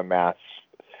creates the matte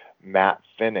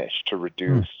finish to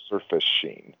reduce surface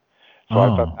sheen. So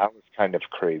I thought that was kind of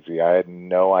crazy. I had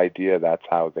no idea that's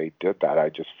how they did that. I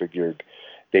just figured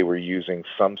they were using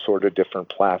some sort of different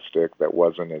plastic that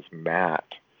wasn't as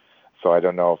matte. So I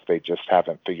don't know if they just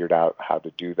haven't figured out how to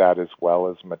do that as well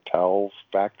as Mattel's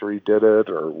factory did it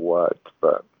or what.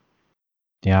 But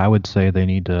yeah, I would say they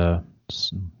need to,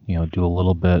 do a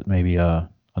little bit, maybe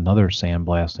another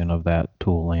sandblasting of that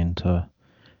tooling to,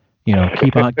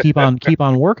 keep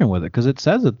on working with it, because it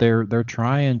says that they're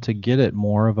trying to get it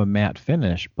more of a matte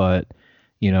finish, but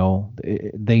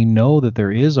they know that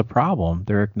there is a problem.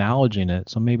 They're acknowledging it,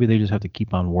 so maybe they just have to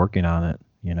keep on working on it.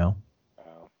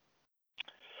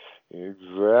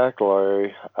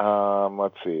 Exactly.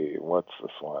 Let's see. What's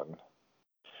this one?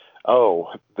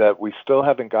 Oh, that we still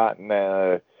haven't gotten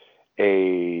a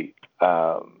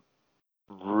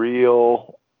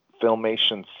real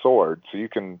Filmation sword. So you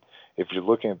can, if you're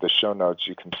looking at the show notes,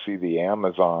 you can see the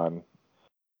Amazon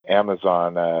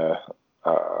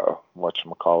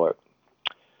whatchamacallit,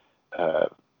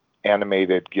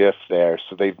 animated GIF there.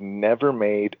 So they've never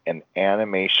made an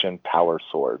animation power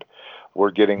sword.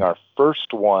 We're getting our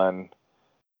first one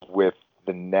with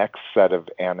the next set of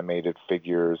animated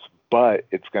figures, but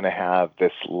it's going to have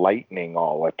this lightning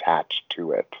all attached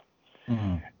to it.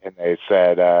 And they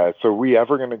said, so are we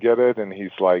ever going to get it? And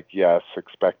he's like, yes,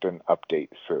 expect an update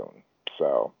soon.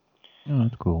 So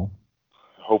that's cool.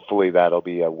 hopefully that'll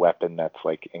be a weapon that's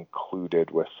like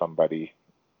included with somebody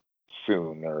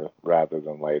sooner rather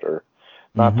than later.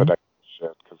 Not that I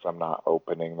shit, because I'm not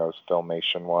opening those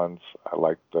Filmation ones. I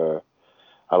like the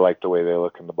way they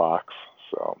look in the box.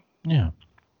 So Yeah.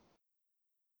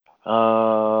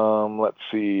 let's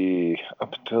see.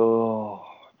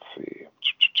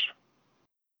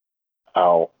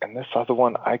 Oh, and this other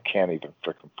one, I can't even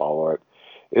freaking follow it.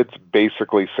 It's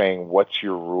basically saying what's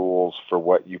your rules for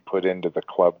what you put into the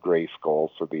Club Grayskull,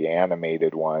 so the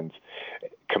animated ones,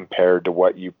 compared to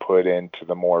what you put into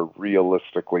the more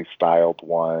realistically styled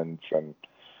ones. And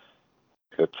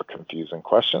it's a confusing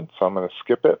question, so I'm going to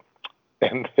skip it.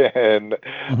 And then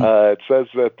it says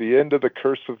at the end of the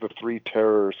Curse of the Three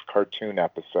Terrors cartoon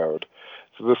episode.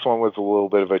 So this one was a little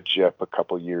bit of a jip a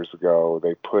couple years ago.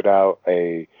 They put out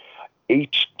a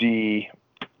HD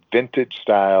vintage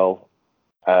style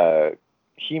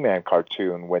He-Man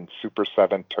cartoon when Super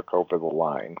 7 took over the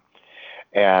line.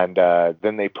 And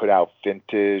then they put out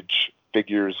vintage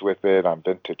figures with it on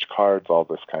vintage cards, all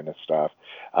this kind of stuff.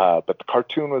 But the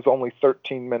cartoon was only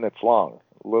 13 minutes long.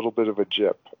 A little bit of a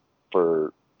jip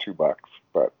for $2.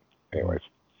 But anyways.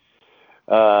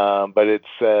 But it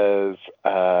says,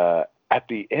 at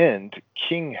the end,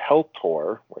 King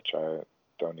Heltor, which I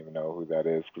don't even know who that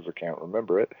is because I can't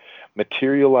remember it,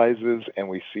 materializes and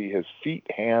we see his feet,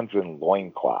 hands, and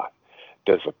loincloth.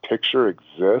 Does a picture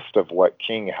exist of what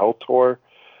King Heltor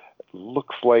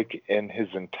looks like in his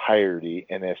entirety?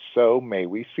 And if so, may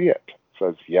we see it? It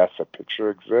says, yes, a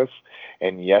picture exists,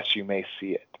 and yes, you may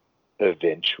see it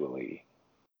eventually.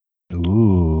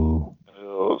 Ooh.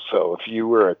 So if you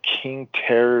were a King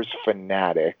Terrors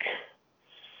fanatic,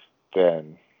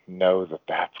 then know that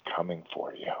that's coming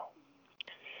for you.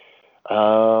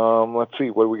 Let's see,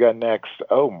 what do we got next?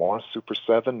 Oh, more Super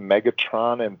 7,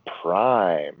 Megatron, and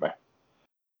Prime.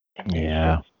 And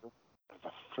Yeah.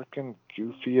 the freaking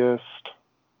goofiest.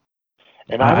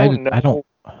 And I don't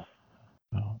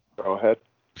know. Go ahead.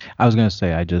 I was going to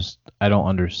say, I don't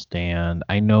understand.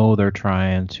 I know they're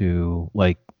trying to,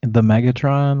 like, the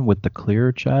Megatron with the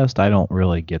clear chest, I don't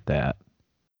really get that.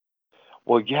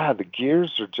 Well, yeah, the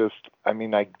gears are just, I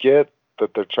mean, I get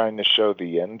that they're trying to show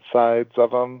the insides of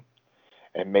them,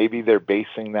 and maybe they're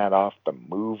basing that off the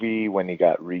movie when he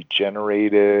got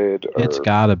regenerated. Or... It's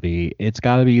gotta be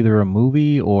either a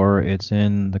movie or it's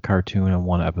in the cartoon in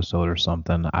one episode or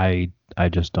something. I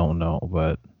just don't know,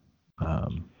 but I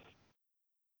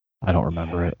don't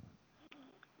remember it.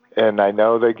 And I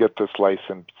know they get this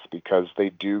license because they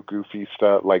do goofy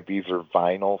stuff. Like, these are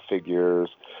vinyl figures.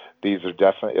 These are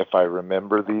definitely, if I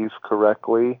remember these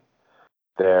correctly,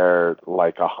 they're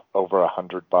like over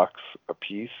 $100 a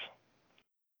piece.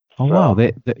 Oh so, wow!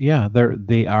 They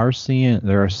are saying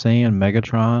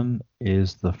Megatron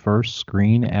is the first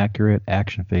screen accurate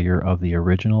action figure of the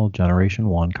original Generation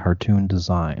 1 cartoon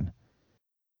design.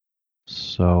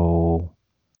 So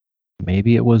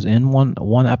maybe it was in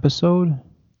one episode.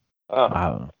 I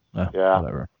don't know. Yeah.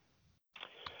 Whatever.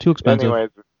 Too expensive. Anyways,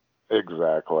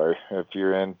 exactly. If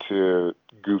you're into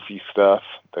goofy stuff,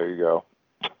 there you go.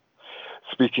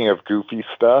 Speaking of goofy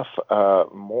stuff,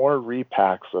 more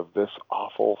repacks of this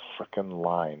awful frickin'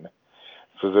 line.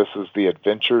 So this is the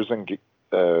Adventures in,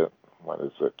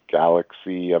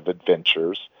 Galaxy of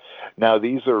Adventures. Now,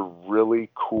 these are really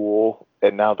cool,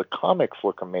 and now the comics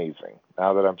look amazing.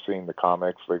 Now that I'm seeing the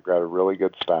comics, they've got a really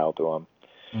good style to them.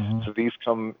 Mm-hmm. So these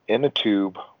come in a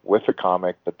tube with a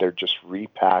comic, but they're just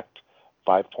repacked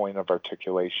 5-point of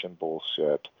articulation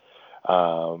bullshit.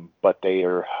 But they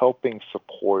are helping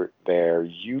support their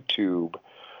YouTube,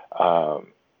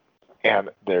 and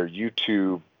their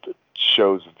YouTube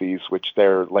shows these, which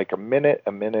they're like a minute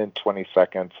and 20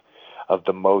 seconds of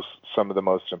some of the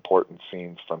most important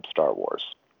scenes from Star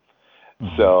Wars.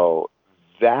 Mm-hmm. So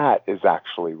that is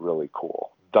actually really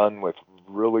cool, done with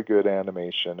really good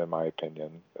animation, in my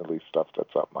opinion, at least stuff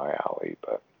that's up my alley.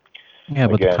 But yeah,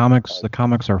 but again, the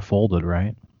comics are folded,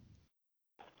 right?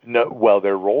 No, well,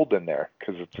 they're rolled in there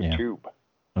because it's a tube.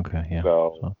 Okay, yeah.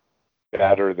 So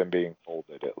better than being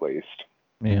folded, at least.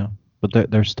 Yeah, but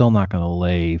they're still not going to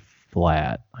lay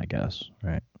flat, I guess,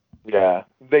 right? Yeah,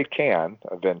 they can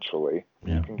eventually.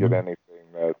 Yeah. You can get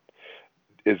anything that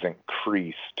isn't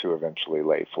creased to eventually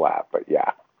lay flat, but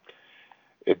yeah.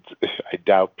 I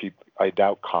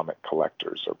doubt comic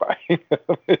collectors are buying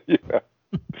them. Yeah.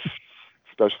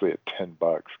 Especially at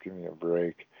 $10. Give me a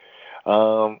break.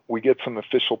 We get some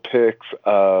official pics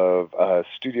of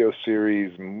Studio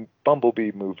Series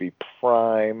Bumblebee movie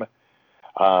Prime,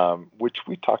 which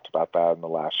we talked about that in the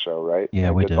last show, right?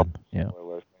 Yeah, we did. Yeah.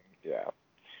 Yeah.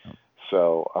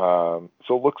 So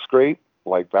it looks great.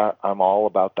 like that. I'm all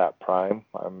about that Prime.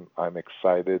 I'm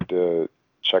excited to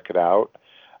check it out.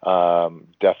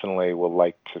 Definitely would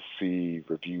like to see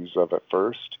reviews of it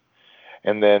first.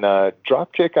 And then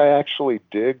Dropkick, I actually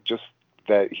dig just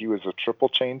that he was a triple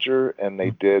changer and they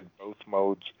did both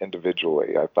modes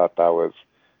individually. I thought that was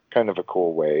kind of a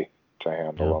cool way to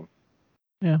handle them.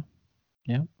 Yeah.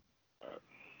 Yeah.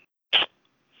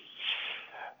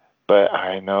 But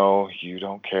I know you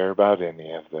don't care about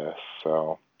any of this,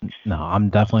 so. No, I'm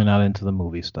definitely not into the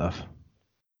movie stuff.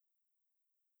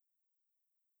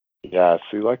 Yeah,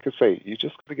 see, like I say, you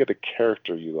just got to get a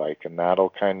character you like, and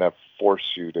that'll kind of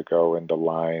force you to go into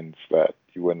lines that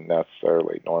you wouldn't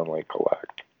necessarily normally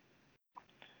collect.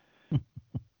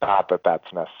 Not that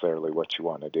that's necessarily what you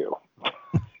want to do.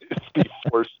 It's be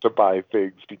forced to buy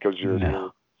things because you're here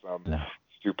with some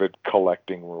stupid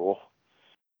collecting rule.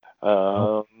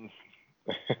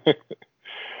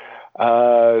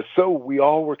 So we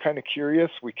all were kind of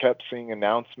curious. We kept seeing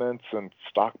announcements and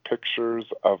stock pictures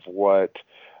of what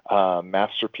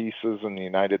masterpieces in the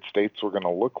United States were going to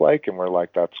look like, and we're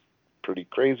like, that's pretty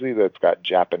crazy. That's got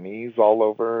Japanese all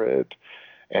over it,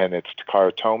 and it's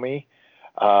Takara Tomy.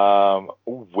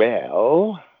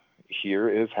 Well, here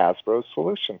is Hasbro's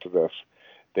solution to this.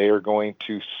 They are going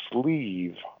to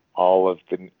sleeve all of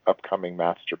the upcoming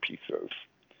masterpieces.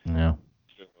 Yeah.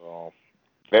 So,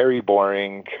 very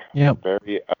boring. Yep.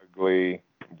 Very ugly.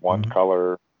 One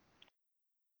color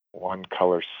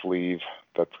sleeve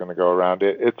that's going to go around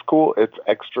it. It's cool. It's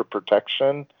extra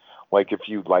protection. Like if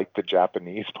you like the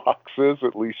Japanese boxes,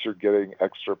 at least you're getting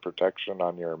extra protection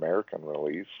on your American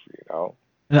release, you know.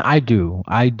 And I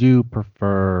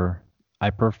prefer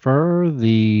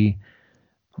the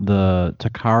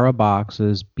Takara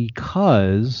boxes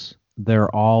because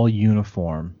they're all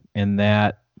uniform, and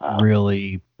that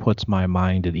really puts my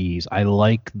mind at ease. I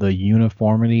like the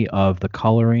uniformity of the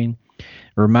coloring.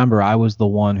 Remember, I was the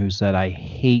one who said I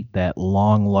hate that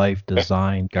long life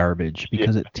design garbage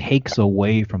because it takes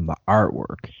away from the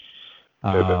artwork.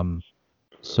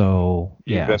 So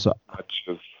yeah, Even so much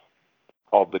as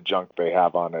all the junk they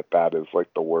have on it, that is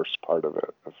like the worst part of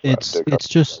it. it's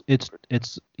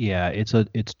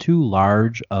too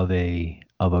large of a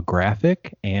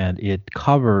graphic, and it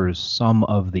covers some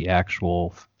of the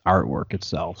actual artwork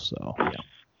itself. So yeah,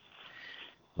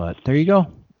 but there you go.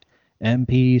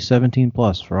 MP 17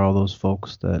 plus for all those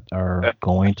folks that are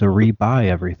going to rebuy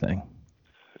everything.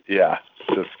 Yeah,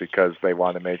 just because they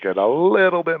want to make it a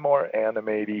little bit more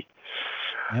animated.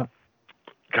 Yep.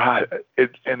 God,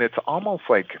 it's almost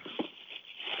like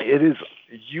it is.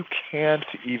 You can't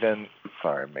even.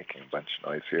 Sorry, I'm making a bunch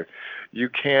of noise here. You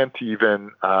can't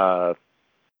even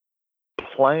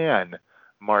plan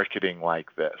marketing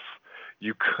like this.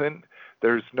 You couldn't.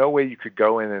 There's no way you could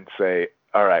go in and say,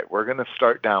 all right, we're going to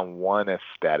start down one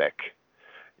aesthetic,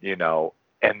 you know,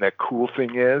 and the cool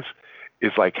thing is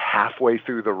like halfway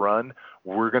through the run,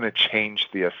 we're going to change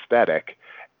the aesthetic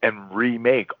and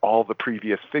remake all the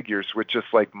previous figures with just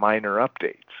like minor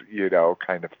updates, you know,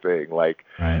 kind of thing. Like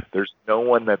There's no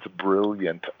one that's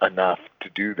brilliant enough to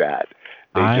do that.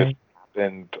 They just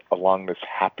happened along this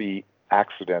happy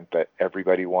accident that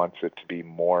everybody wants it to be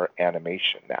more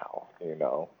animation now, you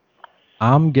know.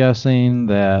 I'm guessing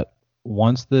that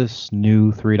once this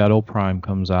new 3.0 Prime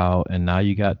comes out and now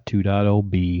you got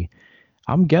 2.0B,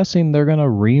 I'm guessing they're going to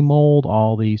remold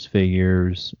all these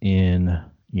figures in,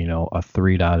 you know, a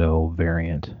 3.0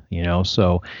 variant, you know.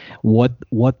 So what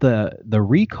the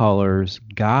recolors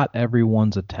got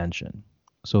everyone's attention.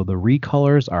 So the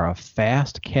recolors are a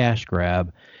fast cash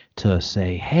grab to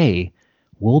say, hey,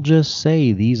 we'll just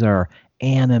say these are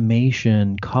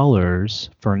animation colors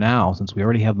for now, since we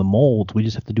already have the molds. We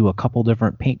just have to do a couple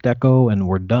different paint deco and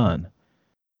we're done.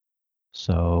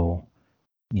 So,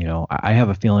 you know, I have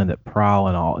a feeling that Prowl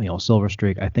and all, you know, Silver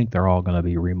Streak, I think they're all going to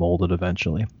be remolded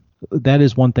eventually. That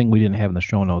is one thing we didn't have in the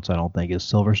show notes, I don't think, is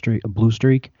Silver Streak, Blue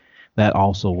Streak. That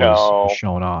also was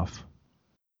shown off.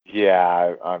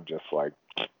 Yeah, I'm just like,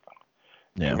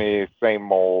 to me, same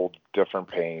mold, different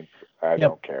paint. I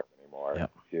don't care anymore,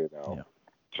 you know.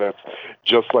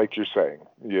 Just like you're saying,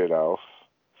 you know.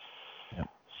 Yep.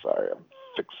 Sorry, I'm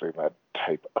fixing that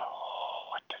type. Oh,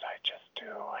 what did I just do?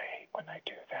 I hate when I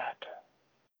do that.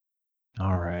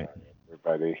 All right.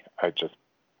 Everybody,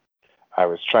 I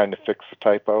was trying to fix a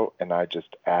typo, and I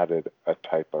just added a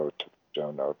typo to the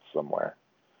show notes somewhere.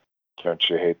 Don't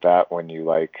you hate that when you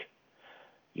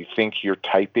think you're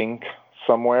typing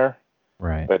somewhere?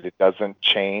 Right. But it doesn't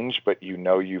change, but you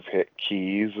know you've hit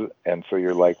keys, and so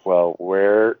you're like, well,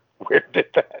 where did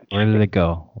that Where did it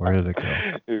go?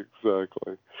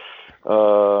 Exactly.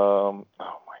 Oh,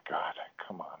 my God.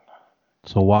 Come on.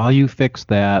 So while you fix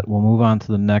that, we'll move on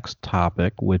to the next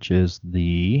topic, which is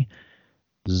the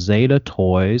Zeta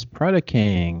Toys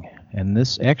Predaking. And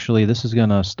this is going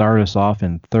to start us off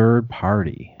in third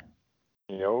party.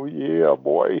 Oh yeah,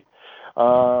 boy.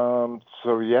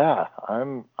 So yeah,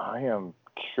 I am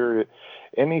curious.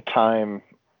 Anytime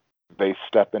they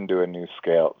step into a new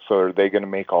scale, so are they going to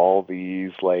make all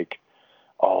these like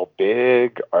all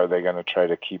big? Are they going to try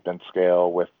to keep in scale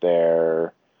with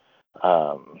their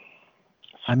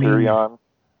Superion?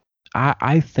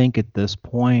 I think at this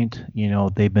point,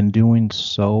 they've been doing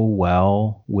so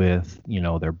well with,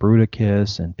 their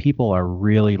Bruticus, and people are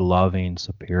really loving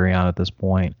Superion at this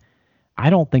point. I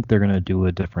don't think they're going to do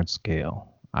a different scale.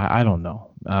 I don't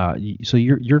know. So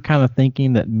you're kind of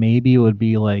thinking that maybe it would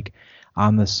be like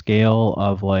on the scale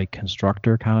of like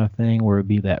Constructor kind of thing, where it'd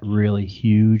be that really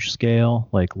huge scale,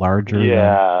 like larger.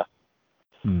 Yeah.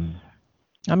 I mean,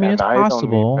 it's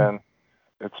possible.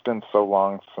 It's been so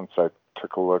long since I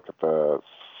took a look at the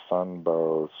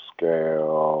Sunbow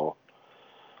scale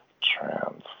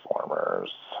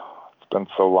Transformers. It's been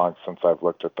so long since I've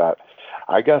looked at that.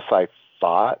 I guess I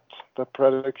thought the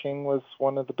Predaking was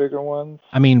one of the bigger ones.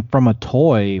 I mean, from a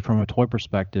toy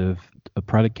perspective, the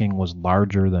Predaking was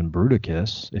larger than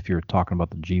Bruticus, if you're talking about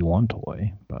the G1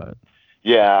 toy. But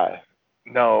yeah,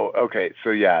 no, okay, so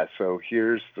yeah, so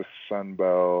here's the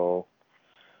Sunbow.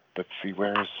 Let's see,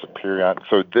 where's Superion?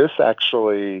 So this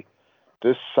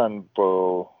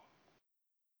Sunbow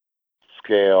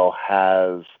scale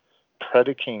has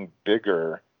Predaking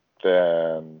bigger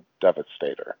than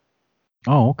Devastator.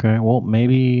 Oh, okay. Well,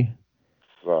 maybe.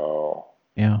 So.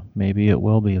 Yeah, maybe it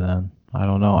will be then. I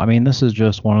don't know. I mean, this is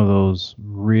just one of those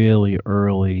really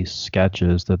early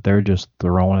sketches that they're just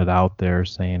throwing it out there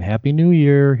saying, Happy New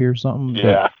Year, here's something.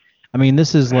 Yeah. I mean,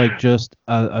 this is like just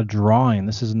a drawing.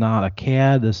 This is not a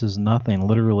CAD. This is nothing.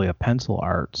 Literally a pencil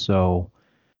art. So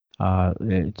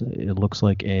it looks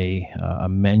like a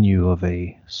menu of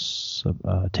a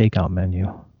takeout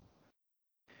menu.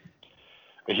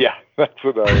 Yeah, that's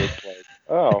what I was like.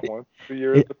 Oh, it's the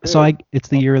year of the pig. So it's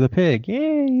the year of the pig.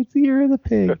 Yay, it's the year of the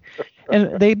pig.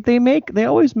 And they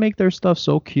always make their stuff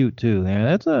so cute too.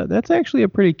 That's actually a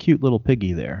pretty cute little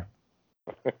piggy there.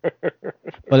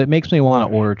 But it makes me want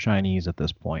to order Chinese at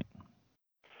this point.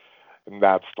 And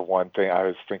that's the one thing I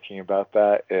was thinking about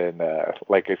that. And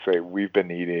like I say, we've been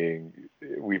eating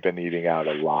out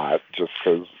a lot just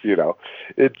because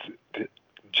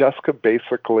Jessica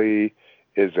basically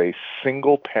is a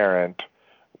single parent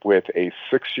with a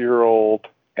 6-year-old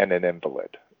and an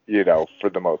invalid, for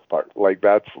the most part. Like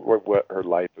that's what her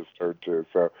life has turned to.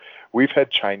 So we've had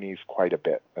Chinese quite a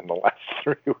bit in the last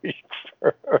 3 weeks.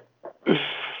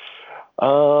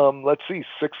 Let's see,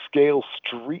 6 scale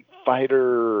Street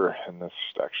Fighter, and this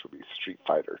should actually be Street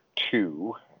Fighter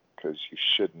 2, because you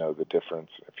should know the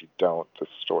difference. If you don't, this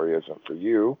story isn't for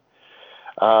you.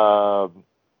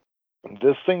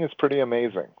 This thing is pretty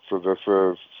amazing. So this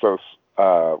is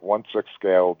 1/6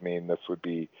 scale would mean this would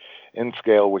be in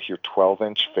scale with your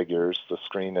 12-inch figures. The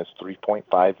screen is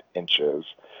 3.5 inches.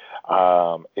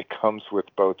 It comes with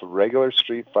both regular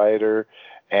Street Fighter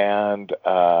and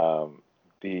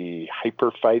the hyper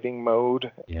fighting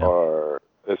mode, or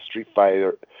a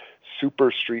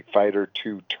Super Street Fighter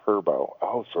 2 Turbo.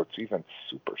 Oh, so it's even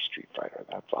Super Street Fighter.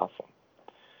 That's awesome.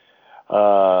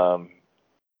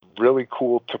 Really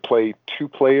cool to play 2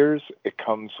 players. It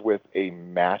comes with a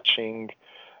matching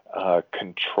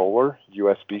controller,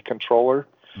 USB controller.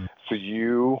 So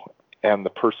you and the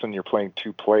person you're playing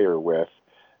 2-player with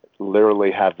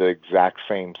literally have the exact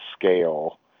same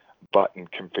scale, button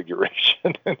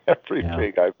configuration, and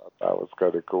everything. I thought that was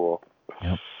kind of cool.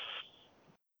 Yep.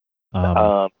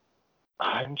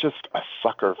 I'm just a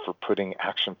sucker for putting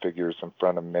action figures in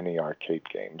front of mini arcade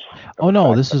games. Oh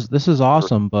no, this is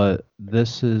awesome, but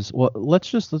let's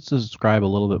describe a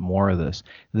little bit more of this.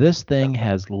 This thing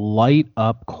has light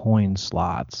up coin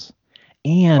slots,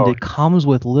 and it comes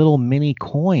with little mini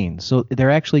coins. So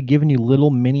they're actually giving you little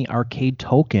mini arcade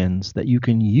tokens that you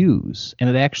can use,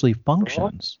 and it actually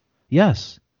functions. What?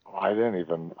 Yes.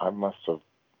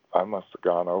 I must have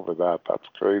gone over that. That's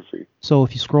crazy. So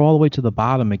if you scroll all the way to the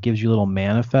bottom, it gives you a little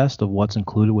manifest of what's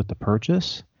included with the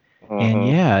purchase. And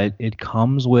yeah, it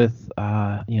comes with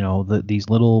these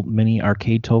little mini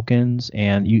arcade tokens,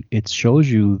 and it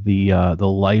shows you the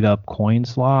light up coin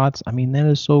slots. I mean, that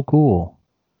is so cool.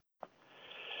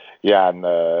 Yeah, and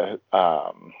the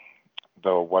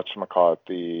whatchamacallit,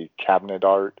 the cabinet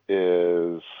art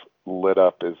is lit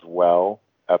up as well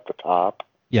at the top.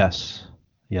 Yes.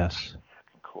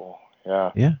 Cool.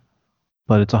 Yeah. Yeah.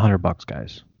 But it's $100,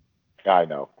 guys. I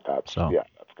know. That's kind of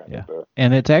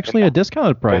and it's actually a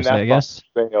discounted price, I guess.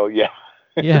 Sale, yeah.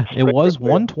 Yeah, it was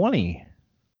 120.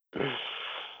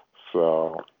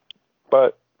 So,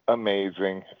 but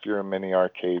amazing if you're a mini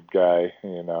arcade guy,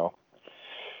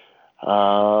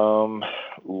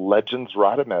 Legends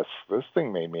Rodimus. This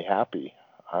thing made me happy.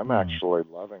 I'm actually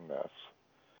loving this.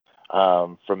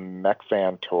 From Mech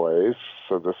Fan Toys.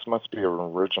 So this must be an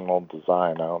original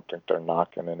design. I don't think they're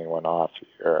knocking anyone off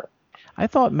here. I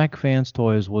thought Mech Fans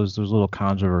Toys there's a little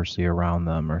controversy around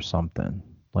them or something.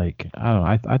 Like, I don't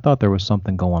know. I thought there was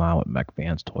something going on with Mech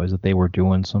Fans Toys, that they were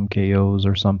doing some KOs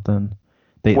or something.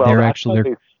 They're actually how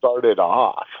they started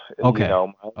off. Okay.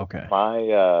 Okay.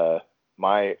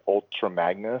 My Ultra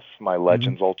Magnus, my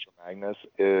Legends Ultra Magnus,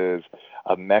 is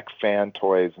a Mech Fan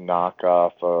Toys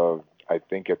knockoff of, I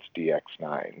think it's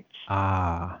DX9.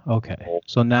 Ah, okay.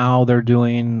 So now they're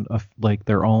doing like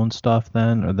their own stuff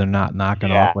then, or they're not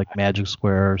knocking off like Magic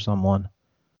Square or someone?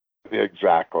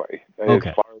 Exactly. Okay.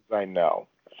 As far as I know.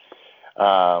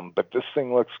 But this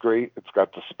thing looks great. It's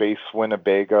got the Space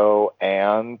Winnebago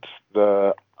and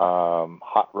the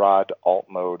Hot Rod alt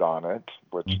mode on it,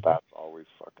 which that's always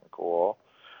fucking cool.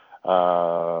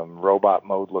 Robot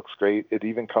mode looks great. It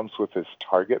even comes with his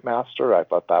Target Master. I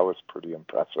thought that was pretty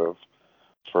impressive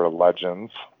for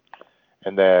Legends.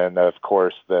 And then, of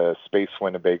course, the Space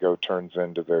Winnebago turns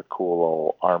into the cool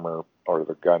old armor or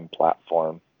the gun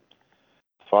platform.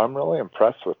 So I'm really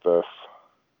impressed with this.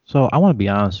 So I want to be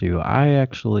honest with you. I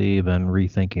actually been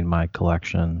rethinking my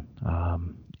collection,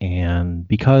 and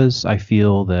because I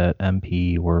feel that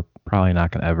MP, we're probably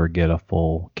not going to ever get a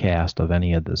full cast of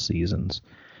any of the seasons,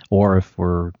 or if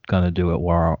we're going to do it,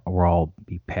 we'll all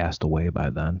be passed away by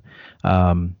then.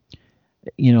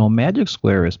 Magic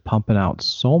Square is pumping out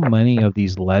so many of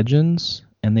these legends,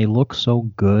 and they look so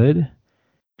good.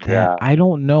 Yeah. I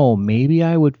don't know. Maybe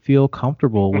I would feel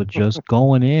comfortable with just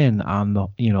going in on the,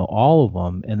 all of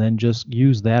them, and then just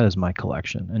use that as my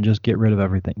collection and just get rid of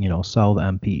everything, sell the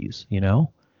MPs,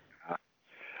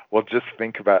 Well, just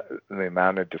think about the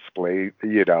amount of display,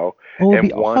 Oh, it'd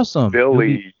be one awesome.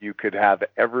 Billy, you could have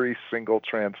every single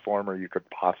Transformer you could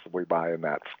possibly buy in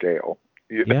that scale.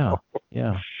 Yeah.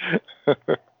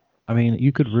 I mean,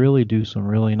 you could really do some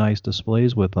really nice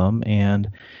displays with them, and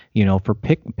for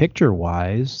picture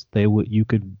wise, you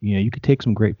could take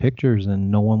some great pictures,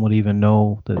 and no one would even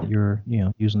know that you're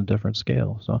using a different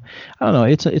scale. So I don't know.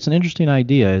 It's an interesting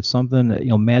idea. It's something that,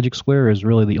 Magic Square is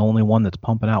really the only one that's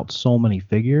pumping out so many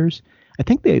figures. I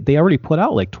think they already put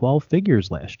out like 12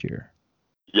 figures last year.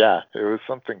 Yeah, it was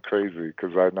something crazy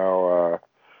because I know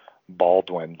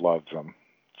Baldwin loves them.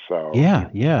 So yeah.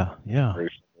 Every single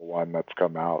one that's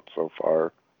come out so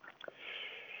far.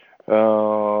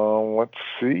 Let's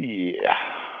see.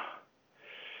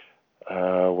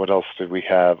 What else did we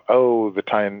have? Oh, the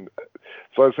time.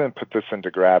 So I was going to put this into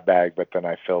Grab Bag, but then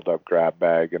I filled up Grab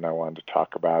Bag and I wanted to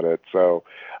talk about it. So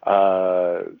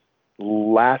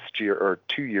last year or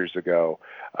 2 years ago,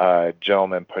 a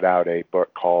gentleman put out a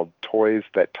book called Toys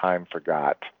That Time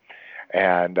Forgot,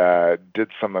 and did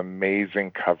some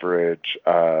amazing coverage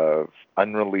of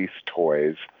unreleased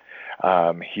toys.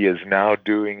 He is now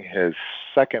doing his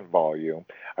second volume.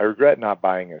 I regret not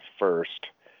buying his first.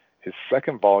 His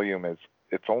second volume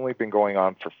it's only been going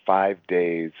on for 5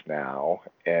 days now,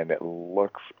 and it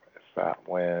looks, is that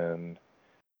when?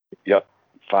 Yep,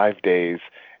 5 days,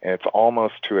 and it's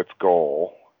almost to its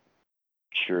goal.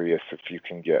 Curious if you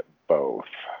can get both.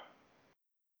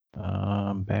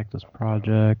 Back this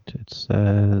project. It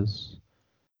says,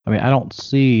 I don't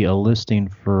see a listing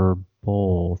for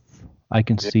both. I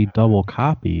can see double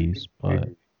copies, but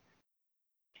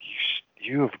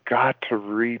you have got to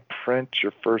reprint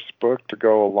your first book to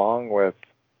go along with.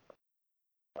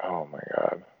 Oh my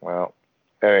God. Well,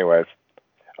 anyways.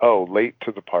 Oh, late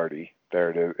to the party. There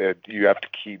it is. You have to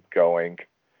keep going.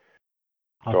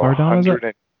 How far down is it?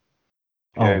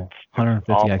 It's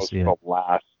 150. I see it. The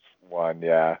last one,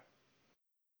 yeah.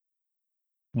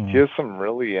 He has some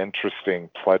really interesting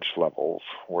pledge levels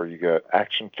where you get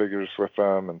action figures with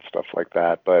them and stuff like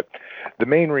that. But the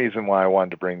main reason why I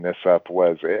wanted to bring this up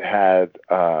was it had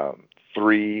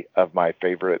 3 of my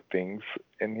favorite things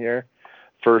in here.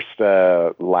 First,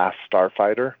 Last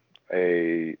Starfighter,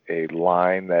 a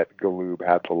line that Galoob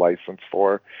had the license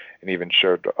for and even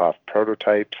showed off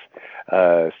prototypes.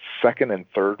 Second and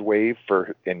third wave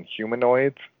for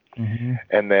Inhumanoids. Mm-hmm.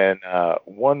 And then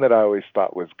one that I always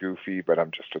thought was goofy, but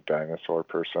I'm just a dinosaur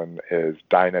person, is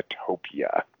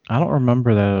Dinotopia. I don't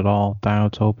remember that at all,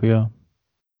 Dinotopia.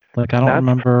 Like, I don't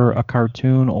remember a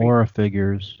cartoon or a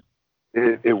figures.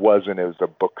 It wasn't. It was a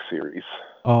book series.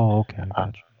 Oh, okay.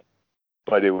 Gotcha.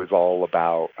 But it was all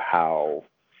about how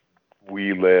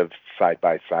we lived side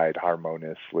by side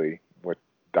harmoniously with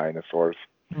dinosaurs.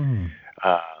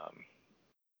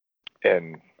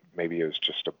 And maybe it was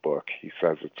just a book. He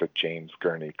says it's a James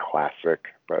Gurney classic,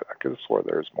 but I could have swore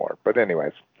there's more. But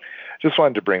anyways, just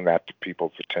wanted to bring that to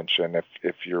people's attention.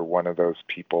 If you're one of those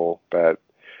people that,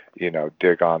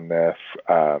 dig on this,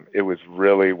 it was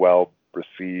really well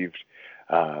received.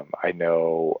 I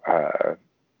know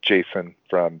Jason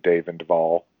from Dave and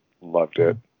Duvall loved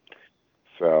it.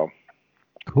 So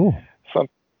cool.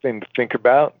 Something to think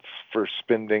about for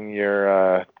spending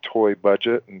your toy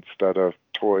budget instead of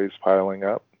toys piling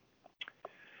up.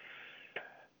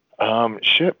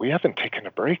 We haven't taken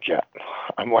a break yet.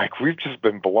 I'm like, we've just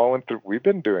been blowing through. We've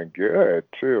been doing good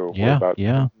too. Yeah, we're about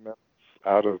 10 minutes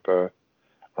out of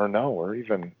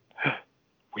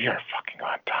we are fucking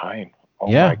on time. Oh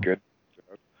my goodness.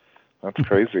 That's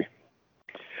crazy.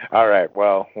 All right.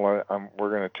 Well, we're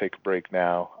going to take a break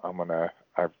now. I'm going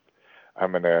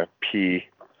to pee.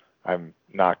 I'm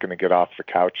not going to get off the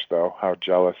couch though. How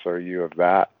jealous are you of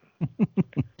that?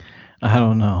 I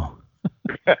don't know.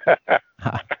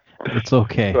 It's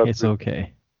okay. It's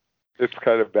okay. It's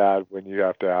kind of bad when you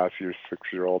have to ask your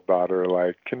 6-year-old daughter,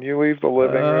 like, can you leave the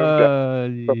living room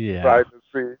down Yeah.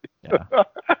 privacy? Yeah.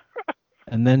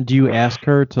 And then do you ask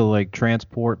her to like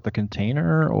transport the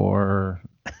container or?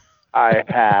 I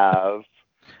have.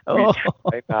 Oh. We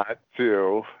try not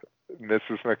to.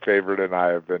 Mrs. McFavorite and I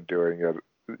have been doing it.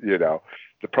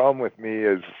 The problem with me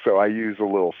is, so I use a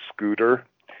little scooter.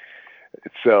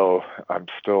 So I'm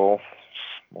still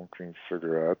smoking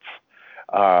cigarettes.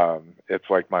 It's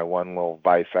like my one little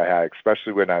vice I had,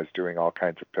 especially when I was doing all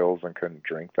kinds of pills and couldn't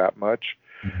drink that much.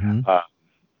 Mm-hmm.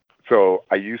 So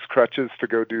I use crutches to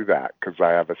go do that because I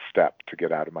have a step to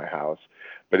get out of my house.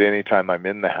 But anytime I'm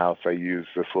in the house, I use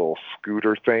this little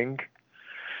scooter thing.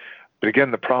 But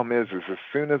again, the problem is as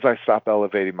soon as I stop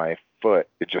elevating my foot,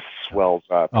 it just swells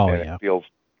up. It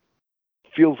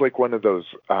feels like one of those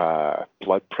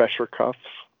blood pressure cuffs,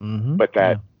 but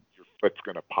that your foot's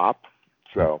going to pop.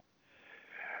 So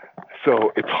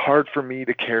it's hard for me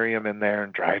to carry him in there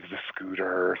and drive the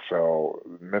scooter. So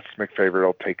Miss McFavorite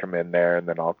will take him in there, and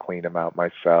then I'll clean him out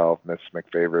myself. Miss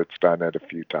McFavorite's done it a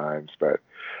few times, but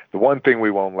the one thing we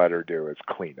won't let her do is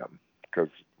clean him because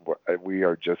we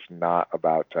are just not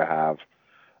about to have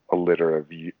a liter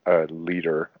of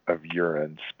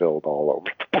urine spilled all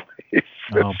over the place.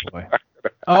 Oh boy.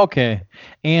 Okay.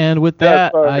 And with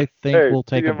that, I think we'll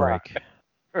take a break.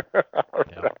 All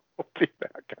right. We'll be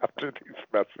back after these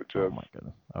messages. Oh my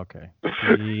goodness. Okay.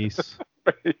 Peace.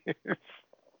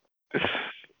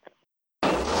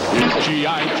 It's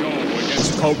G.I. Joe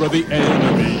against Cobra the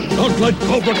enemy. Don't let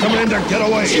Cobra Commander get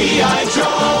away. G.I.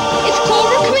 Joe! It's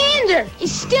Cobra Commander!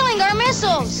 He's stealing our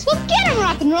missiles! Well, get him,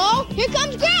 rock and roll! Here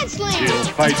comes Grand Slam!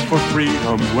 He fights for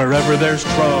freedom wherever there's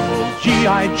trouble.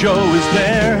 G.I. Joe is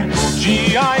there.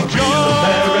 G.I. Joe!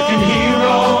 American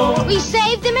hero! We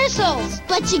saved the missiles,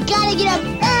 but you gotta get up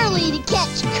early to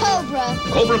catch Cobra.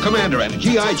 Cobra Commander and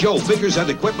G.I. Joe figures and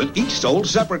equipment each sold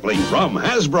separately from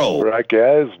Hasbro. All right,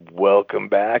 guys, welcome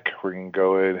back. We're going to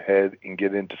go ahead and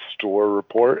get into store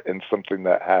report and something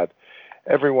that had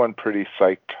everyone pretty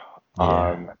psyched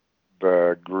on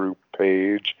the group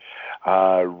page.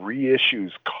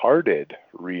 Reissues, carded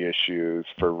reissues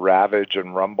for Ravage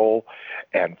and Rumble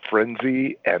and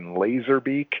Frenzy and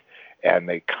Laserbeak. And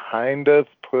they kind of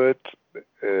put,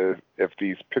 if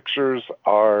these pictures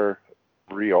are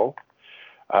real,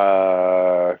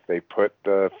 they put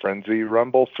the Frenzy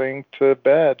Rumble thing to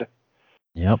bed.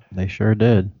 Yep, they sure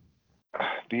did.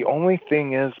 The only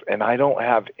thing is, and I don't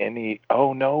have any,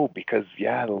 because,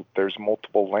 there's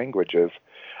multiple languages.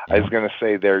 I was going to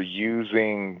say they're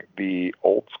using the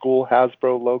old school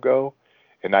Hasbro logo,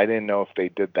 and I didn't know if they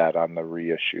did that on the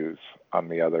reissues, on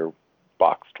the other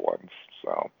boxed ones.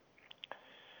 So,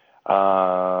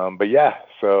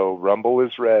 so Rumble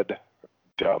is red,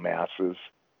 dumbasses.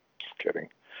 Just kidding.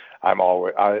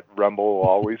 Rumble will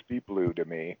always be blue to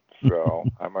me. So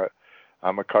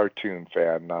I'm a cartoon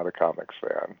fan, not a comics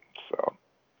fan. So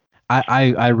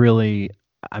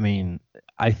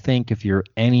I think if you're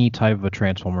any type of a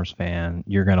Transformers fan,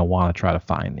 you're going to want to try to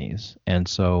find these. And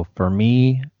so for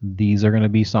me, these are going to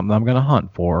be something I'm going to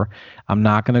hunt for. I'm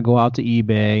not going to go out to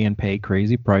eBay and pay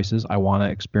crazy prices. I want to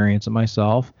experience it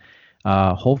myself.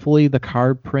 Hopefully the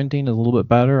card printing is a little bit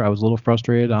better. I was a little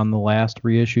frustrated on the last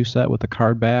reissue set with the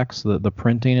card backs, the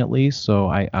printing at least. So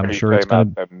I'm sure it's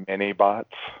going to... the mini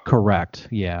bots? Correct.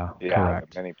 Yeah,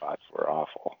 correct. The mini bots were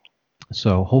awful.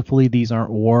 So hopefully these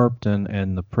aren't warped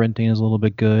and the printing is a little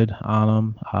bit good on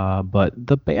them. But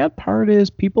the bad part is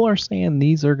people are saying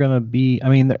these are going to be, I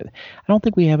don't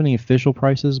think we have any official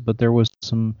prices, but there was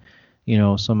some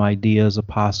some ideas of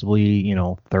possibly,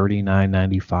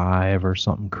 $39.95 or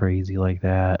something crazy like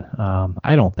that.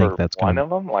 I don't think For that's one gonna of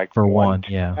them, like for one one,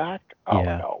 yeah, pack? Oh,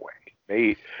 yeah. no way.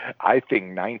 I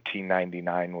think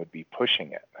 19.99 would be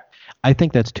pushing it. I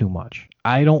think that's too much.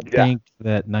 I don't Yeah, think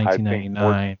that I think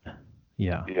 1999.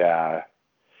 Yeah. yeah,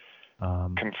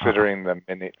 Um, uh, considering the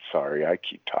minute. Sorry, I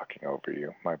keep talking over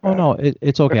you. My oh bad. no,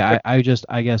 it's okay. I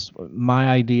guess my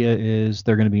idea is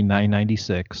they're going to be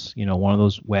 996. One of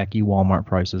those wacky Walmart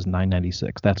prices,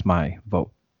 996. That's my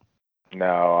vote. No,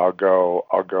 I'll go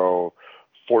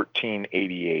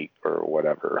 1488 or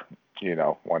whatever.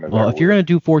 One of Well, their if you're going weird.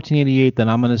 to do 1488, then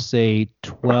I'm going to say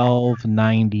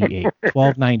 1298.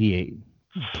 1298.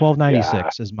 Yeah.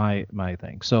 1296 is my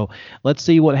thing. So let's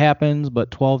see what happens.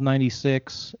 But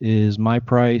 1296 is my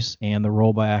price, and the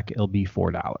rollback it'll be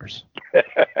 $4.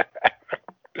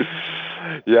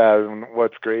 Yeah, and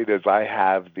what's great is I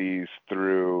have these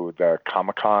through the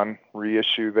Comic-Con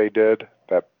reissue they did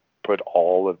that put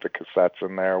all of the cassettes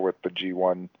in there with the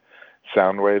G1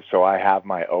 Soundwave. So I have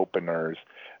my openers.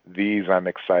 These I'm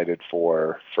excited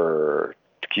for to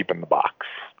keep in the box.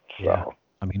 Yeah. So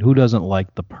I mean, who doesn't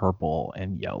like the purple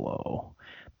and yellow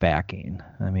backing?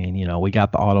 I mean, we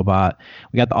got the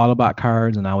Autobot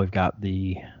cards, and now we've got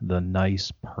the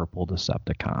nice purple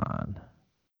Decepticon.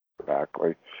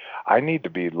 exactly. I need to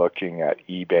be looking at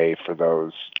eBay for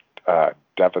those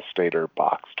Devastator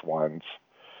boxed ones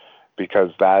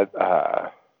because that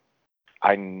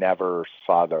I never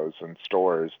saw those in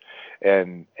stores,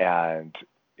 and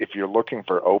if you're looking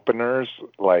for openers,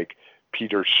 like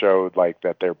Peter showed, like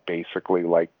that they're basically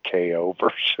like KO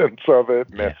versions of it,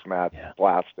 mismatched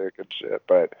plastic and shit.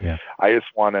 But Yeah. I just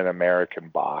want an American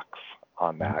box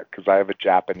on that because I have a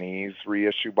Japanese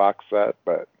reissue box set,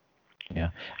 but.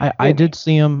 Yeah, I did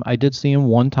see them. I did see them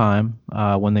one time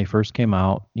when they first came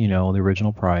out. The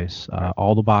original price.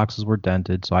 All the boxes were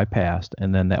dented, so I passed,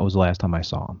 and then that was the last time I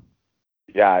saw them.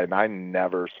 Yeah, and I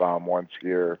never saw them once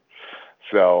here.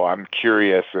 So I'm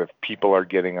curious if people are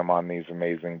getting them on these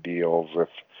amazing deals, if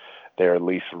they're at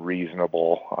least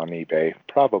reasonable on eBay.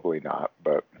 Probably not,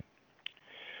 but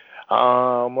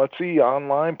let's see.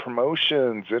 Online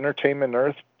promotions. Entertainment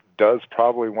Earth does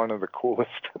probably one of the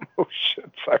coolest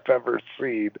promotions I've ever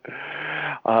seen.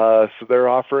 So they're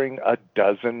offering a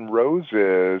dozen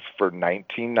roses for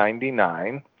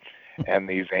 $19.99. And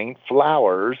these ain't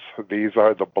flowers. These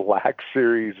are the Black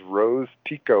Series Rose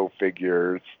Tico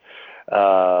figures.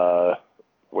 Was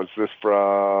this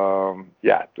from?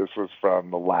 Yeah, this was from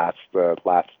the Last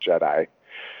Jedi.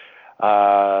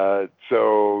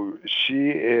 So she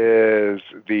is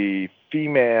the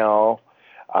female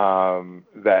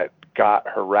that got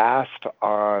harassed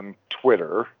on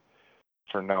Twitter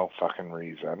for no fucking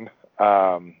reason.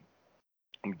 But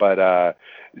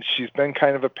she's been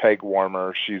kind of a peg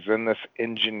warmer. She's in this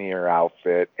engineer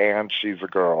outfit, and she's a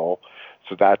girl.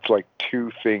 So that's like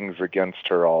two things against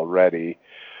her already.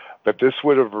 But this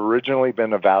would have originally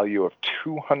been a value of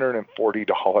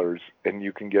 $240, and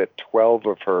you can get 12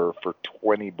 of her for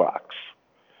 $20.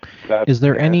 Is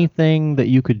there anything that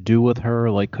you could do with her?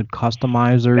 Like, could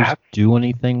customizers do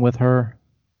anything with her?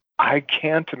 I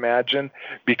can't imagine,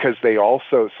 because they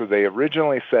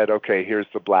originally said, okay, here's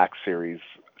the Black Series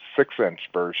 6-inch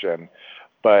version.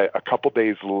 But a couple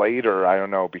days later, I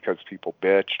don't know, because people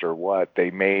bitched or what,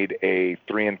 they made a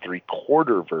 3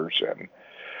 3/4 version.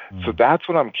 So that's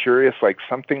what I'm curious, like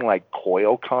something like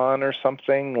CoilCon or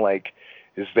something, like,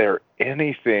 is there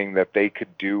anything that they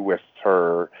could do with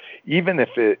her, even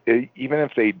if they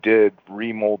did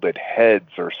remolded heads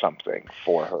or something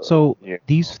for her? So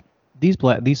these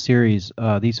series,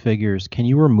 these figures, can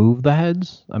you remove the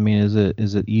heads? I mean,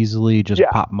 is it easily just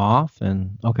pop them off?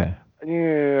 And okay.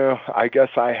 Yeah, I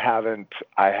guess I haven't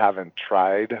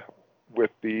tried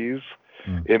with these.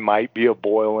 It might be a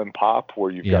boil and pop where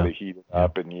you've got to heat it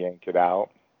up and yank it out.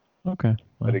 Okay.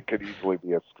 But it could easily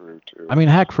be a screw too. I mean,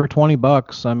 heck, for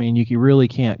 $20, I mean, you really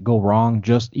can't go wrong.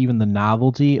 Just even the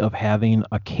novelty of having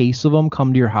a case of them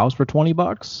come to your house for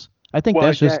 $20. I think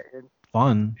that's just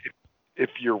fun.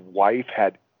 If your wife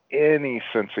had any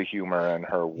sense of humor in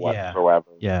her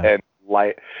whatsoever, and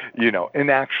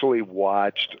and actually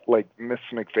watched, like Miss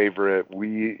McFavorite,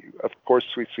 we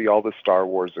see all the Star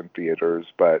Wars in theaters,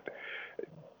 but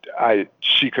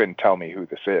she couldn't tell me who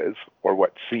this is or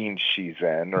what scene she's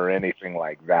in or anything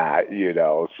like that,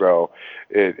 so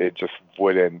it just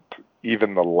wouldn't,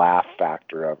 even the laugh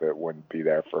factor of it wouldn't be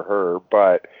there for her.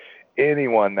 But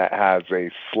anyone that has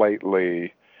a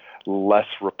slightly less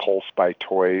repulsed by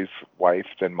toys wife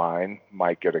than mine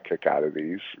might get a kick out of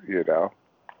these,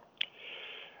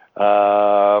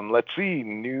 Let's see.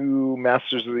 New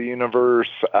Masters of the Universe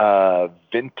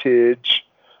vintage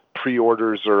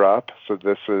pre-orders are up. So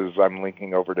this is, I'm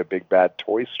linking over to Big Bad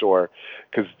Toy Store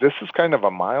because this is kind of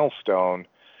a milestone.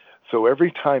 So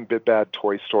every time Big Bad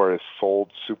Toy Store has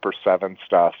sold Super 7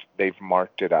 stuff, they've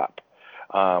marked it up.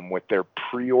 With their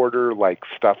pre-order, like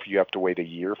stuff you have to wait a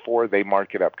year for, they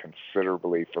mark it up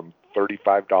considerably from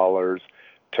 $35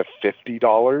 to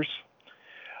 $50.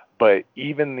 But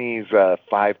even these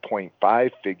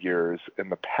 5.5 figures in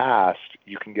the past,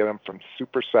 you can get them from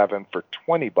Super 7 for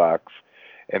 $20,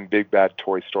 and Big Bad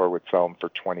Toy Store would sell them for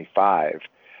 $25.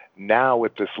 Now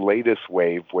with this latest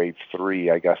wave, Wave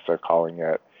 3, I guess they're calling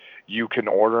it, you can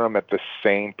order them at the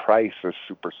same price as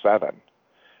Super 7.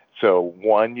 So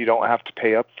one, you don't have to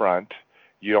pay up front.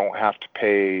 You don't have to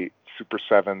pay Super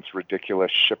 7's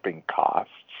ridiculous shipping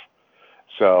costs.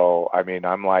 So, I mean,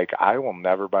 I'm like, I will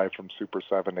never buy from Super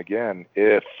 7 again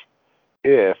if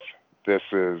they're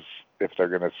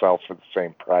going to sell for the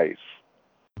same price.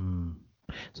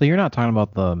 So you're not talking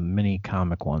about the mini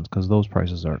comic ones because those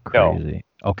prices are crazy.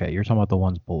 No. Okay, you're talking about the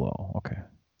ones below. Okay.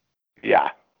 Yeah.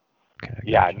 Okay.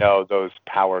 Yeah, no, those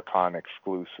PowerCon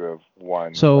exclusive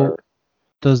ones. So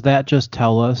does that just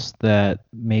tell us that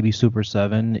maybe Super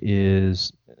 7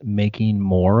 is making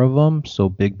more of them, so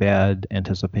Big Bad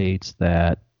anticipates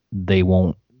that they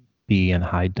won't be in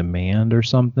high demand or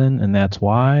something, and that's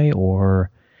why? Or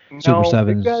Super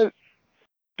 7's...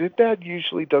 Big Bad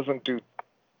usually doesn't go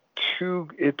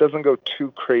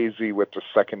too crazy with the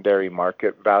secondary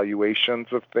market valuations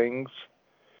of things.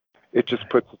 It just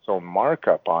puts its own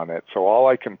markup on it. So all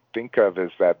I can think of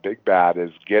is that Big Bad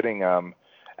is getting them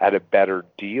at a better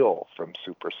deal from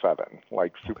Super 7.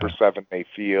 Like Super 7, they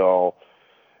feel,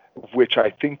 which I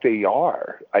think they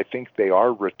are. I think they are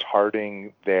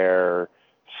retarding their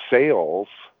sales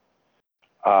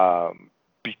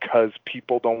because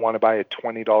people don't want to buy a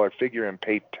 $20 figure and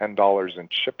pay $10 in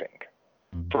shipping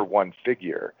for one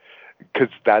figure. Because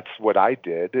that's what I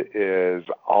did, is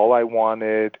all I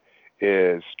wanted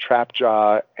is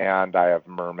Trapjaw, and I have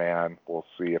Merman. We'll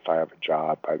see if I have a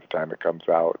job by the time it comes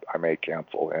out. I may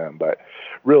cancel him, but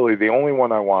really the only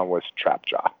one I want was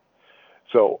Trapjaw.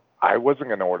 So I wasn't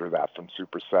going to order that from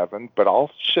Super 7, but I'll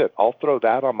throw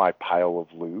that on my pile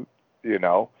of loot,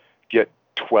 get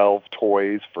 12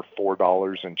 toys for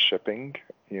 $4 in shipping,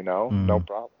 no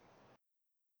problem.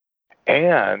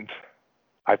 And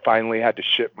I finally had to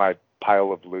ship my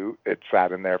pile of loot. It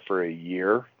sat in there for a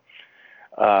year.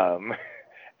 I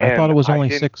thought it was only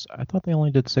 6. I thought they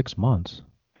only did 6 months.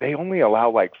 They only allow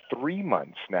like 3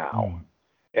 months now.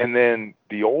 And then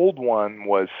the old one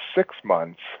was 6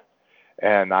 months,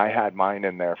 and I had mine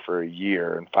in there for a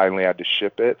year and finally had to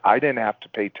ship it. I didn't have to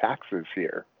pay taxes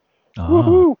here.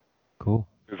 Woohoo! Cool.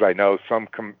 Because I know some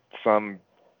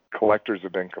collectors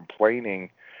have been complaining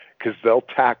because they'll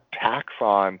tack tax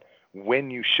on when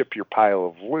you ship your pile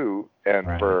of loot, and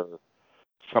for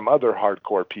some other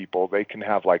hardcore people, they can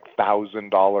have like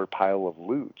 $1,000 pile of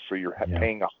loot, so you're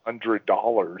paying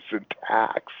 $100 in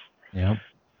tax. Yep.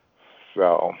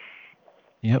 So.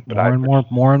 Yep.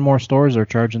 More and more stores are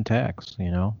charging tax. I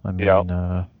mean,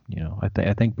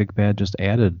 I think Big Bad just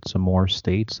added some more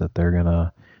states that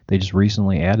they just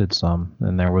recently added some,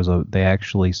 and they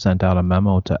actually sent out a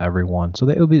memo to everyone. So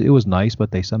it was nice,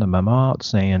 but they sent a memo out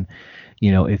saying,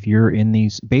 if you're in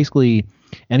these, basically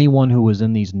anyone who was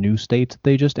in these new states that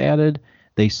they just added,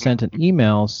 they sent an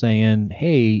email saying,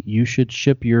 hey, you should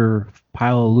ship your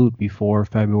pile of loot before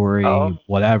February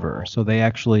whatever. So they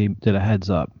actually did a heads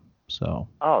up. So.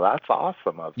 Oh, that's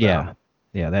awesome of them.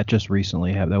 Yeah, that just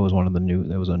recently that was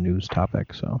that was a news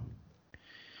topic. So.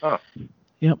 Huh.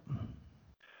 Yep.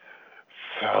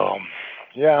 So,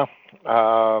 yeah.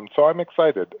 So I'm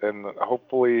excited, and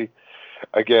hopefully,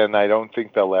 again, I don't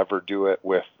think they'll ever do it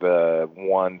with the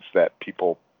ones that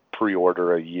people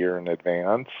pre-order a year in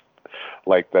advance,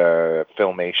 like the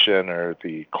Filmation or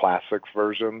the Classics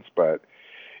versions. But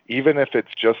even if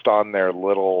it's just on their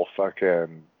little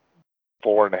fucking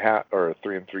 4.5 or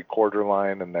 3 3/4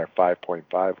 line and their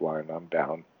 5.5 line, I'm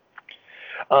down.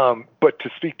 But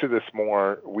to speak to this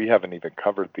more, we haven't even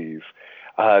covered these.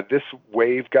 This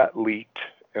wave got leaked,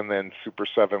 and then Super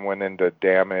 7 went into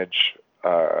damage.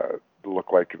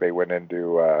 Looked like they went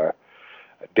into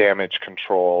damage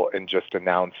control and just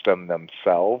announced them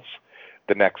themselves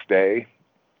the next day.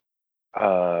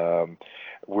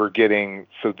 We're getting,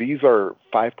 so these are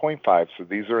 5.5, so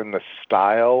these are in the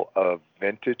style of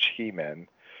vintage He-Man,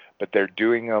 but they're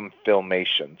doing them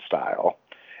Filmation style.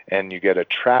 And you get a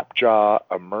Trapjaw,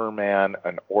 a Merman,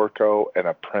 an Orko, and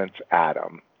a Prince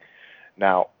Adam.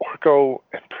 Now, Orko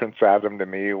and Prince Adam to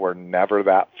me were never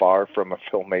that far from a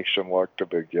Filmation look to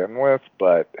begin with,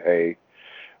 but hey,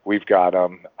 we've got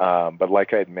them. But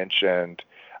like I had mentioned,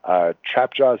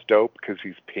 Trapjaw's dope because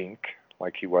he's pink,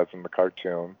 like he was in the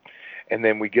cartoon. And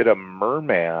then we get a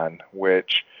merman,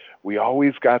 which we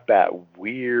always got that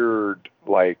weird,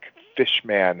 like,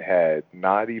 fishman head,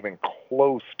 not even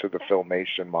close to the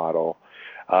Filmation model.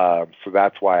 So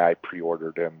that's why I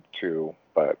pre-ordered him too.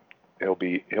 But he'll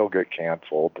get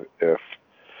canceled if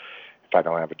I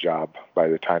don't have a job by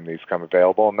the time these come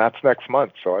available, and that's next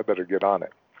month. So I better get on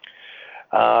it.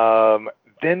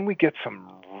 Then we get some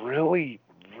really,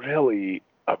 really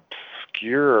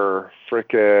obscure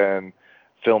frickin'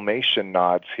 Filmation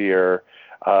nods here.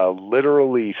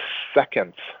 Literally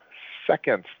seconds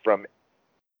from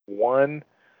one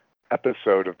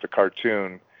episode of the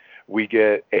cartoon, we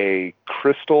get a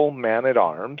Crystal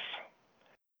Man-at-Arms.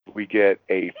 We get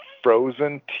a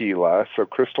frozen Teela. So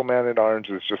Crystal Man-at-Arms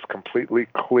is just completely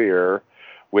clear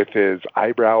with his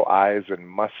eyebrow, eyes, and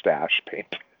mustache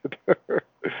painted.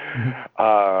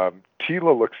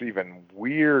 Teela looks even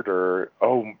weirder.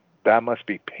 Oh, that must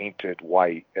be painted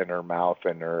white in her mouth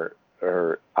and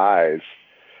her eyes.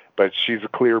 But she's a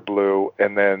clear blue.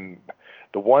 And then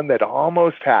the one that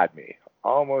almost had me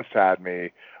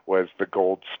was the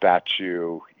gold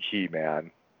statue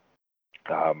He-Man.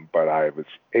 But I was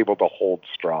able to hold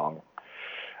strong.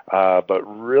 But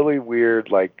really weird,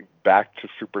 like back to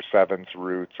Super 7's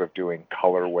roots of doing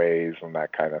colorways and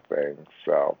that kind of thing.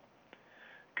 So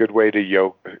good way to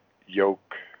yoke. Is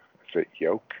it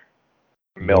yoke?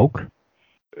 Milk.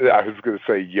 I was going to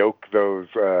say yoke those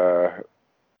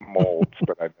molds,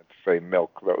 but I meant to say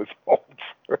milk those molds.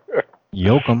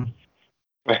 Yoke 'em.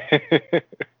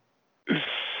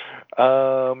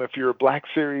 If you're a Black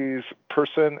Series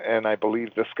person, and I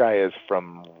believe this guy is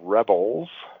from Rebels,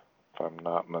 if I'm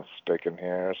not mistaken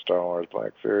here, Star Wars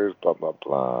Black Series, blah, blah,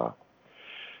 blah.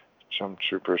 Jump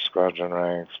Trooper Squadron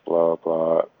ranks, blah,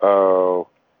 blah. Oh,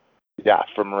 yeah,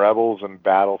 from Rebels and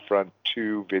Battlefront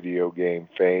 2 video game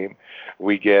fame,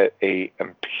 we get a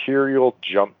Imperial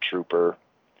Jump Trooper.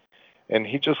 And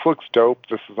he just looks dope.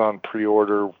 This is on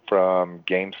pre-order from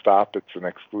GameStop. It's an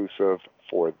exclusive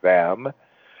for them.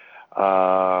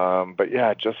 But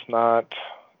yeah, just not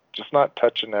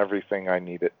touching everything I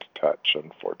need it to touch,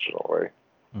 unfortunately.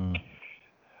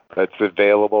 That's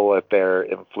available at their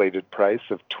inflated price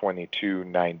of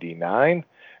 $22.99.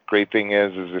 Great thing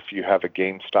is if you have a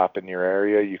GameStop in your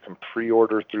area, you can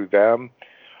pre-order through them.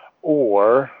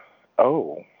 Or,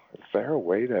 is there a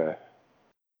way to...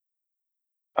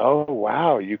 Oh,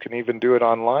 wow, you can even do it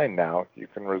online now. You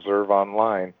can reserve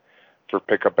online for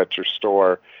pickup at your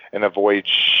store and avoid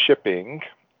shipping,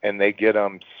 and they get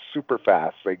them super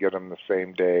fast. They get them the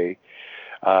same day.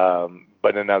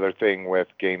 But another thing with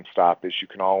GameStop is you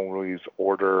can always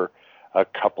order a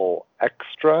couple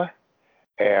extra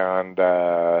and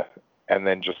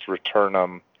then just return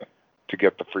them to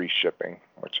get the free shipping,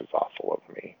 which is awful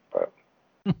of me. But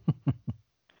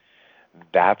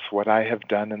that's what I have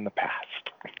done in the past.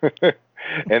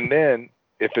 And then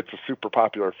if it's a super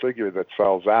popular figure that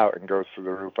sells out and goes through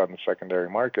the roof on the secondary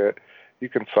market, you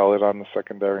can sell it on the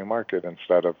secondary market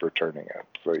instead of returning it.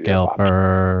 So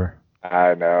Scalper.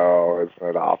 I know, isn't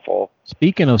it awful?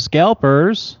 Speaking of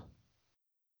scalpers.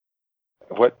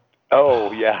 What?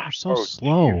 Oh, yeah. You're so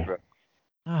slow.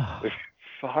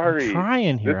 Sorry. I'm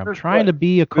trying here. I'm trying to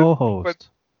be a co-host.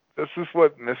 This is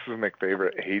what Mrs.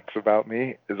 McFavorite hates about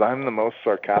me, is I'm the most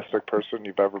sarcastic person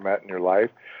you've ever met in your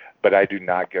life, but I do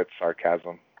not get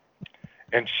sarcasm.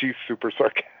 And she's super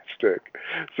sarcastic.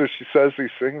 So she says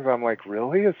these things, I'm like,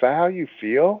 really? Is that how you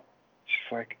feel?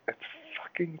 She's like, it's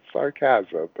fucking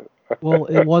sarcasm. Well,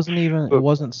 it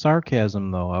wasn't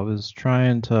sarcasm, though. I was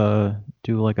trying to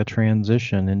do like a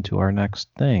transition into our next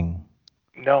thing.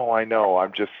 No, I know.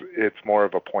 It's more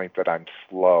of a point that I'm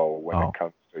slow when it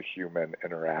comes to human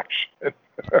interaction.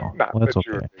 Well, that's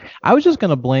okay. I was just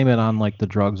going to blame it on like the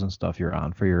drugs and stuff you're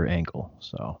on for your ankle.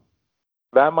 So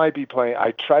that might be playing.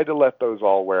 I tried to let those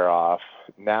all wear off.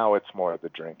 Now it's more the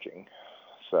drinking.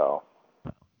 So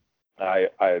I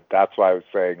that's why I was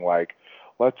saying, like,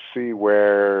 let's see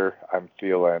where I'm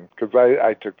feeling, because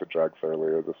I took the drugs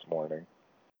earlier this morning.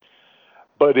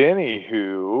 But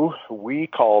anywho, we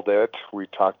talked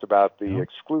about the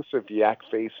exclusive Yak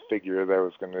Face figure that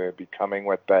was going to be coming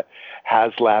with the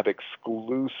HasLab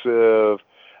exclusive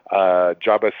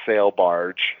Jabba sail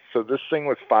barge. So this thing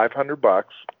was $500,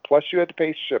 plus you had to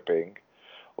pay shipping.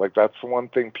 Like, that's the one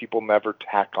thing people never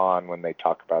tack on when they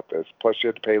talk about this. Plus you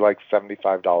had to pay like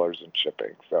 $75 in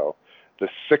shipping. So the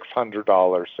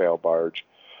 $600 sail barge.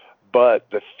 But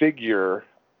the figure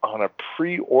on a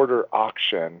pre-order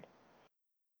auction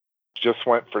just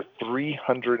went for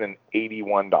 $381.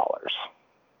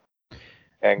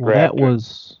 And Well, grabbed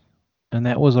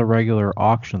that was a regular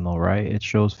auction though, right? It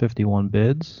shows 51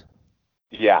 bids.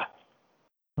 Yeah.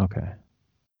 Okay.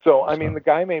 So I mean, the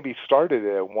guy maybe started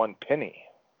it at 1 penny.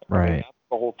 Right. I mean, that's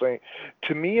the whole thing.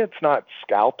 To me, it's not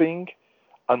scalping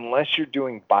unless you're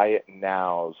doing buy it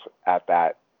nows at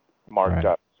that marked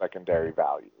up secondary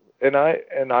value.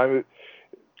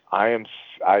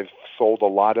 I've sold a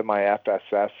lot of my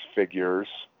FSS figures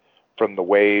from the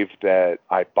wave that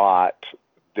I bought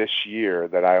this year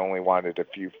that I only wanted a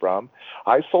few from.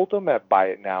 I sold them at buy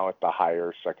it now at the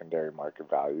higher secondary market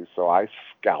value, so I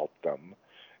scalped them,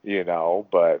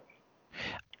 but.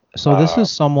 So this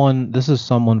is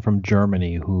someone from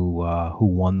Germany who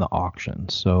won the auction.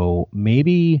 So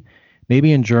maybe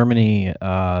in Germany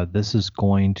this is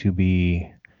going to be,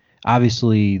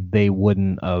 obviously they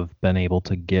wouldn't have been able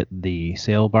to get the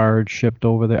sail barge shipped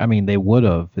over there. I mean, they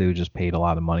would just paid a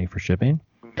lot of money for shipping.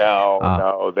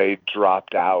 No, they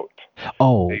dropped out.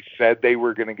 Oh. They said they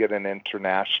were going to get an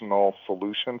international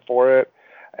solution for it,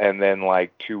 and then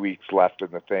like 2 weeks left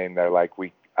in the thing, they're like,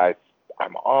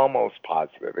 I'm almost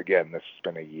positive, again, this has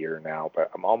been a year now, but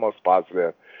I'm almost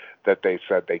positive that they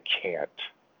said they can't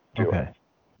do it.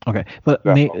 Okay, but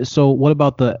so what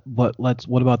about the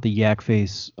Yak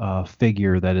Face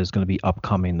figure that is going to be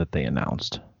upcoming that they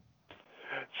announced?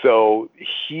 So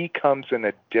he comes in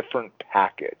a different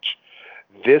package.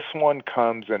 This one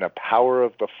comes in a Power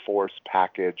of the Force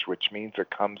package, which means it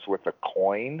comes with a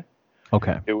coin.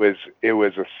 Okay. It was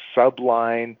a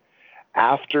subline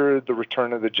after the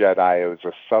Return of the Jedi. It was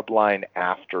a subline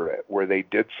after it where they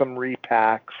did some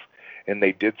repacks and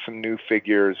they did some new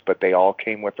figures, but they all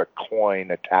came with a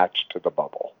coin attached to the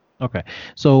bubble. Okay.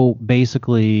 So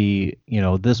basically,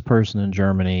 this person in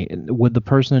Germany, would the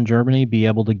person in Germany be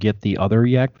able to get the other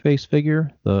Yak Face figure,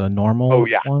 the normal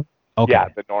one? Okay. Yeah,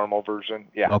 the normal version.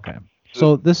 Yeah. Okay.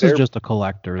 So this is just a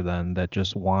collector then that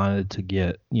just wanted to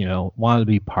get, wanted to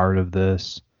be part of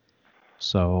this.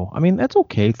 So, I mean, that's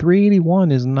okay.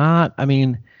 381 is not, I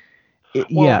mean,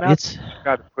 it's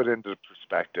got to put into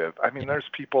perspective. I mean, there's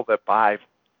people that buy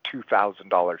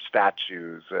 $2,000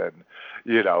 statues and,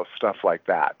 stuff like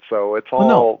that. So it's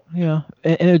all. Yeah.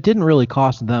 And it didn't really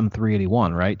cost them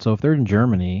 381, right? So if they're in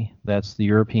Germany, that's the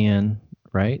European,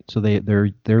 right? So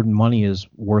their money is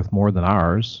worth more than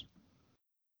ours.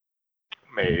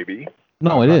 Maybe.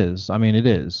 No, it is. I mean, it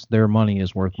is. Their money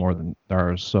is worth more than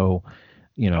ours. So,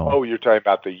 Oh, you're talking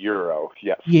about the euro.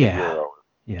 Yes. Yeah. The euro.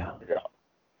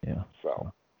 Yeah.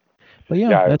 So. But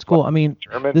yeah, that's cool. I mean,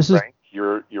 German this franc,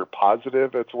 you're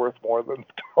positive it's worth more than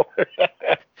the dollar.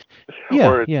 Yeah.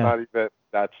 Or it's not even.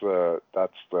 That's the.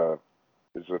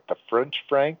 Is it the French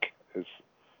franc? Is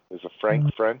a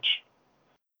franc French?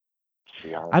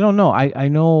 I don't know. I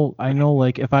know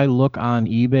like if I look on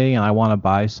eBay and I want to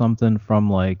buy something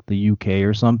from like the UK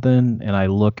or something and I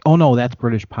look, oh no, that's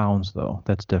British pounds though.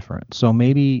 That's different. So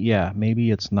maybe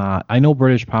it's not. I know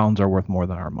British pounds are worth more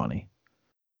than our money.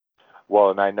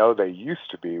 Well, and I know they used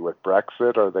to be with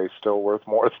Brexit. Are they still worth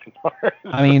more than ours?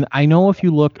 I mean, I know if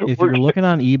you're looking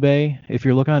on eBay,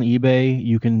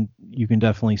 you can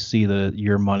definitely see that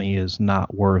your money is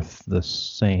not worth the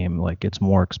same. Like it's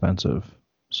more expensive.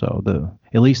 So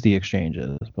at least the exchange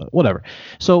is, but whatever.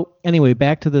 So anyway,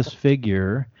 back to this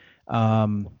figure.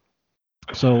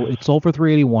 So it sold for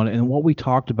 381, and what we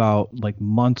talked about like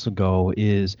months ago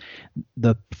is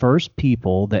the first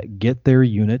people that get their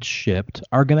units shipped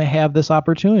are going to have this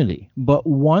opportunity. But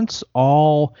once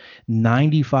all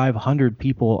 9,500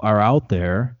 people are out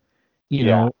there,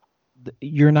 you're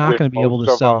not going to be able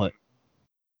to sell it.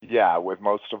 Yeah, with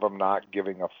most of them not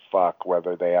giving a fuck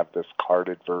whether they have this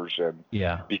carded version.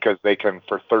 Yeah. Because they can,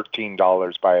 for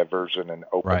 $13, buy a version and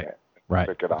open it. Right.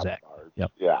 Pick it up.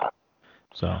 Yep. Yeah.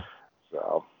 So.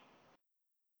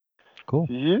 Cool.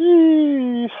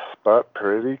 Yee, but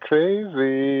pretty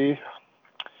crazy.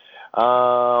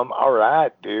 All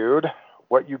right, dude.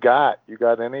 What you got? You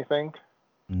got anything?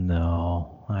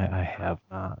 No, I have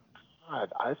not.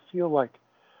 God, I feel like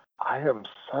I am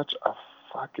such a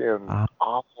fucking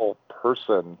awful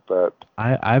person, but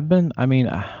honestly,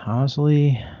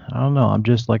 I don't know. I'm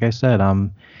just, like I said,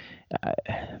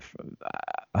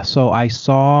 so I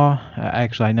saw,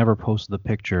 actually I never posted the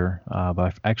picture,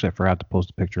 but I forgot to post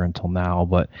the picture until now,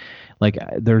 but like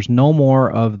there's no more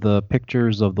of the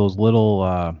pictures of those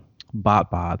little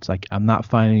bots. Like I'm not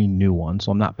finding any new ones,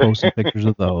 so I'm not posting pictures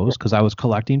of those because I was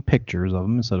collecting pictures of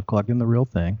them instead of collecting the real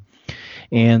thing.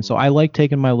 And so I like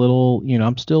taking my little,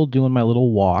 I'm still doing my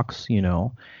little walks,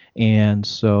 and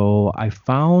so I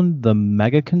found the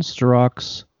Mega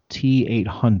Construx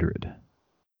T800.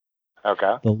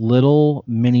 Okay. The little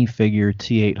minifigure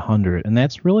T800, and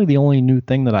that's really the only new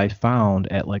thing that I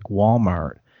found at like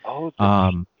Walmart. Oh,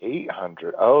 the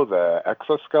 800. Oh, the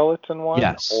exoskeleton one?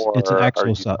 Yes, or it's an are you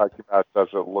exoskeleton. talking about, does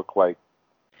it look like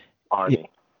Arnie?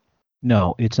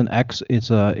 No, it's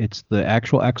the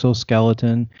actual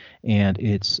exoskeleton, and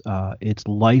it's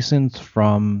licensed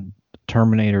from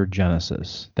Terminator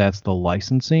Genesis. That's the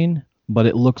licensing, but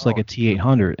it looks like a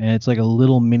T800, and it's like a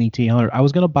little mini T800. I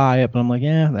was gonna buy it, but I'm like,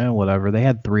 whatever. They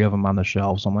had 3 of them on the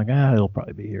shelf, so I'm like, it'll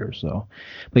probably be here. So,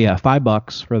 but yeah,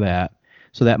 $5 for that.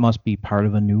 So that must be part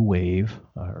of a new wave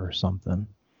or something.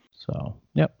 So,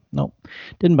 yep, nope,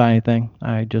 didn't buy anything.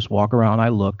 I just walk around, I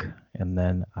look, and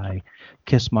then I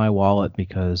kiss my wallet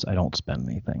because I don't spend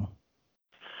anything.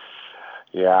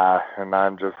 Yeah, and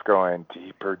I'm just going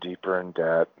deeper in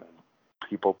debt.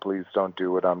 People, please don't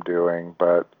do what I'm doing.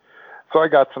 But so I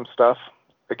got some stuff.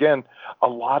 Again, a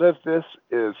lot of this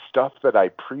is stuff that I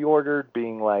pre-ordered,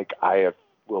 being like,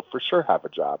 will for sure have a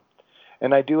job.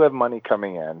 And I do have money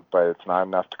coming in, but it's not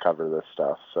enough to cover this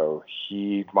stuff. So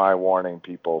heed my warning,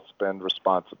 people. Spend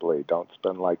responsibly. Don't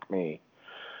spend like me.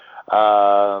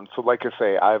 So like I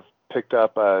say, I've picked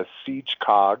up a Siege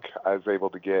Cog. I was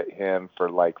able to get him for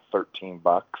like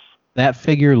 $13. That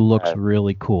figure looks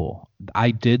really cool. I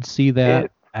did see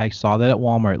that. I saw that at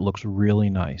Walmart. It looks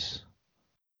really nice.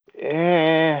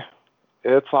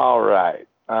 It's all right.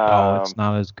 It's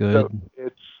not as good.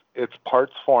 So it's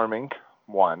parts forming,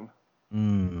 one.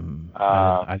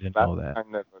 I didn't know that. That's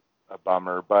kind of a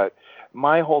bummer. But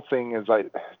my whole thing is,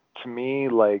 to me,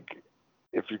 like,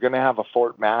 if you're going to have a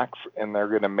Fort Max and they're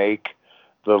going to make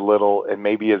the little, and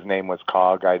maybe his name was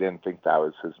Cog. I didn't think that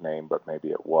was his name, but maybe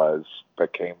it was,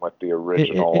 that came with the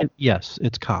original. Yes,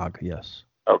 it's Cog, yes.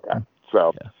 Okay.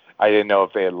 So yeah. I didn't know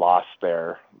if they had lost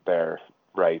their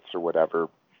rights or whatever.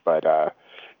 But,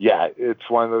 yeah, it's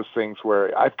one of those things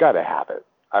where I've got to have it.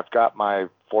 I've got my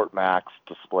Fort Max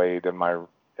displayed in my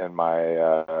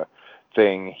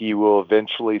thing. He will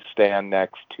eventually stand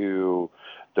next to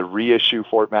the reissue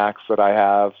Fort Max that I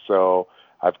have, so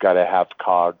I've got to have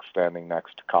Cog standing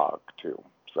next to Cog too.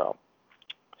 So,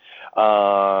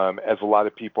 as a lot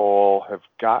of people have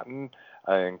gotten,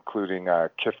 including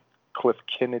Cliff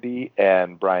Kennedy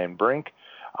and Brian Brink,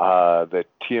 the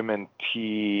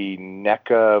TMNT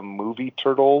NECA movie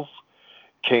Turtles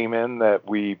came in that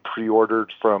we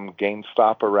pre-ordered from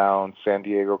GameStop around San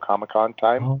Diego Comic-Con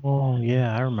time. Oh,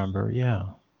 yeah, I remember, yeah.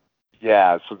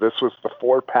 Yeah, so this was the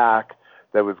 4-pack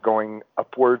that was going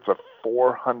upwards of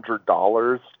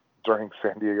 $400 during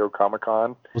San Diego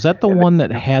Comic-Con. Was that the one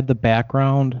that had the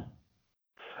background?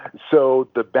 So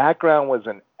the background was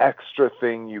an extra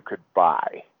thing you could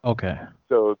buy. Okay.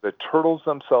 So the turtles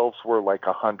themselves were like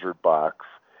 $100.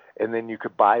 And then you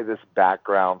could buy this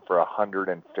background for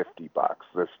 $150.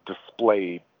 This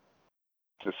display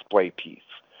piece.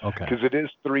 Okay. Because it is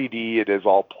 3D, it is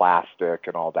all plastic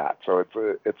and all that. So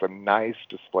it's a nice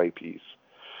display piece.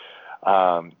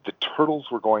 The turtles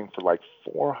were going for like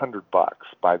 $400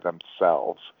 by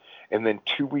themselves. And then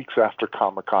 2 weeks after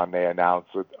Comic-Con, they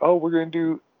announced that, we're going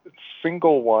to do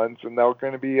single ones, and they're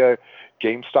going to be a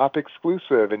GameStop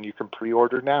exclusive, and you can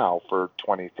pre-order now for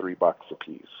 $23 a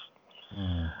piece.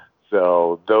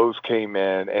 So those came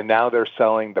in, and now they're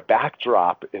selling the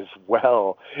backdrop as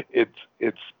well. It's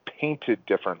painted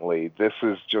differently. This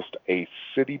is just a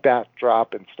city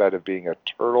backdrop instead of being a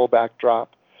turtle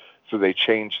backdrop. So they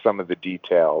changed some of the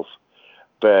details.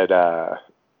 But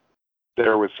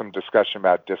there was some discussion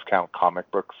about discount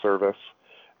comic book service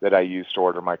that I used to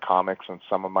order my comics and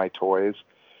some of my toys.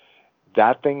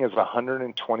 That thing is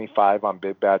 $125 on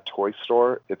Big Bad Toy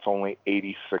Store. It's only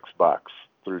 $86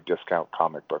 through discount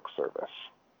comic book service.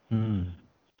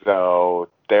 So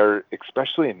they're,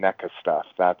 especially in NECA stuff,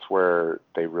 that's where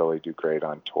they really do great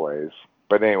on toys.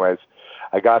 But anyways,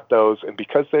 I got those, and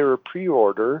because they were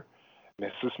pre-order,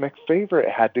 Mrs.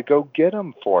 McFavorite had to go get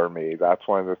them for me. That's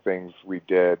one of the things we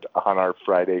did on our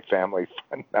Friday family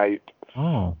fun night.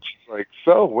 Oh. She's like,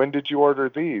 so when did you order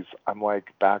these? I'm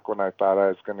like, back when I thought I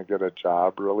was going to get a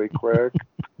job really quick.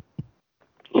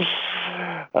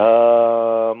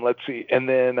 Let's see. And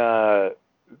then,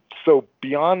 so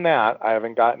beyond that, I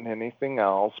haven't gotten anything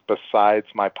else besides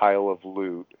my pile of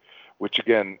loot, which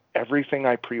again, everything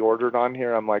I pre-ordered on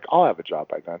here, I'm like, I'll have a job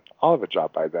by then. I'll have a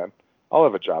job by then. I'll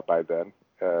have a job by then.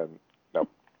 Nope.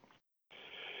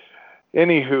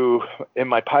 Anywho, in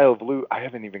my pile of loot, I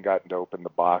haven't even gotten to open the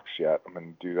box yet. I'm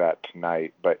going to do that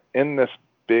tonight. But in this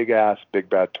big-ass Big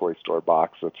Bad Toy Store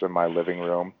box that's in my living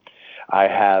room, I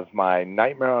have my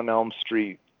Nightmare on Elm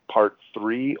Street Part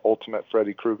 3 Ultimate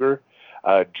Freddy Krueger.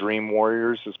 Dream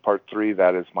Warriors is Part 3.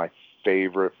 That is my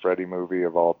favorite Freddy movie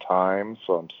of all time,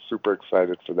 so I'm super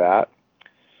excited for that.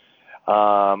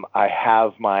 I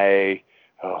have my,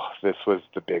 this was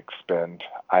the big spend.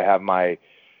 I have my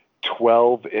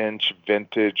 12-inch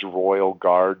vintage Royal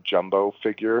Guard jumbo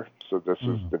figure. So this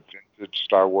is the vintage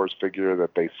Star Wars figure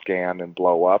that they scan and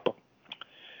blow up.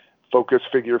 Focus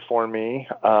figure for me.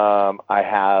 I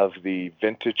have the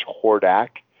vintage Hordak.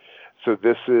 So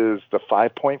this is the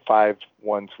 5.5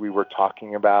 ones we were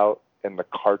talking about in the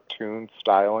cartoon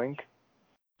styling.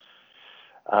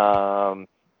 I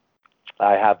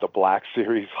have the Black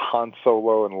Series Han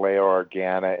Solo and Leia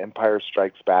Organa Empire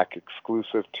Strikes Back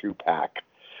exclusive 2-pack.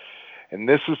 And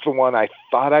this is the one I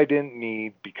thought I didn't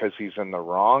need because he's in the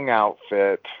wrong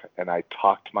outfit, and I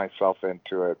talked myself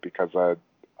into it because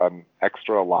an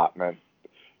extra allotment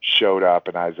showed up,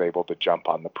 and I was able to jump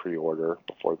on the pre-order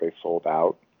before they sold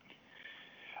out.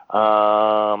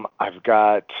 I've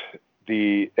got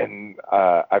the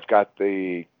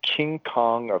King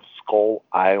Kong of Skull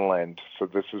Island. So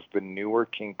this is the newer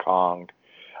King Kong.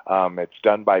 It's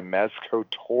done by Mezco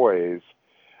Toys.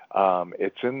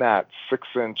 It's in that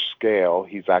 6-inch scale.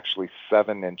 He's actually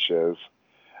 7 inches.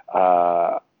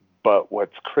 But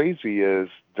what's crazy is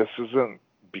this isn't,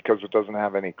 because it doesn't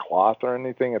have any cloth or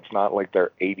anything, it's not like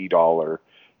they're $80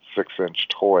 6-inch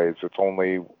toys. It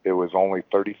was only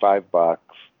 $35.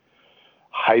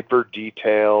 Hyper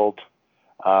detailed.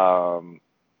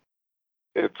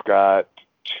 It's got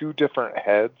 2 different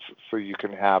heads, so you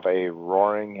can have a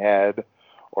roaring head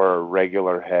or a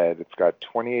regular head. It's got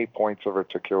 28 points of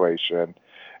articulation.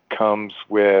 Comes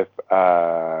with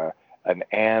an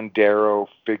Ann Darrow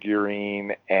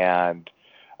figurine and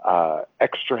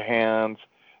extra hands,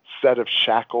 set of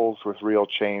shackles with real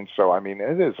chains. So, I mean,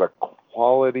 it is a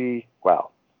quality,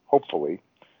 well, hopefully,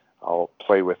 I'll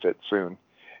play with it soon.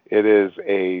 It is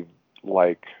a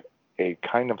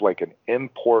kind of like an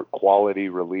import quality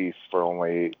release for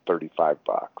only $35.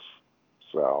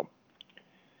 So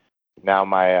now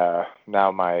my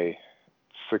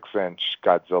 6-inch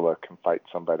Godzilla can fight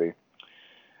somebody.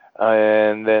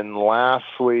 And then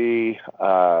lastly,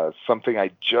 something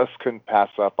I just couldn't pass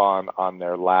up on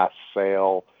their last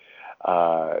sale.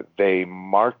 They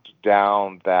marked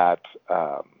down that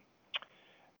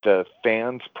the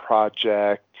Fans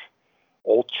Project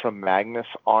Ultra Magnus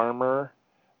armor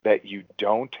that you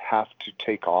don't have to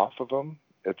take off of him.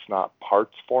 It's not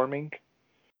parts forming.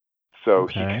 So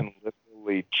he can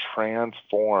literally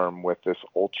transform with this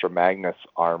Ultra Magnus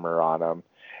armor on him.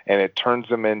 And it turns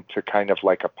him into kind of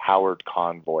like a powered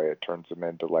convoy. It turns him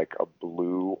into like a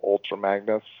blue Ultra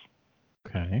Magnus.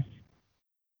 Okay.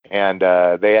 And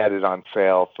they had it on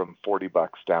sale from $40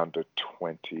 down to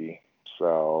 $20.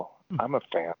 So I'm a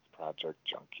Fans Project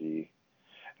junkie.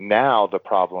 Now the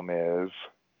problem is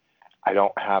I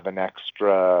don't have an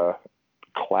extra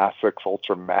Classics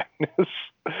Ultra Magnus.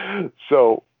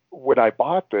 So when I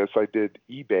bought this, I did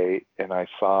eBay and I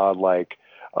saw like,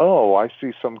 oh, I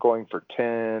see some going for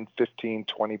 $10, $15,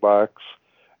 $20.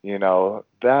 You know,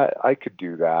 that I could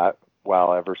do that.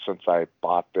 Well, ever since I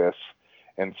bought this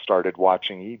and started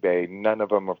watching eBay, none of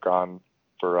them have gone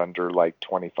for under like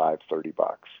 $25,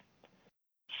 $30.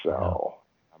 So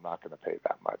I'm not going to pay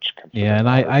that much. Yeah, and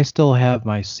I still have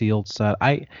my sealed set.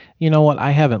 You know what?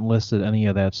 I haven't listed any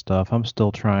of that stuff. I'm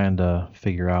still trying to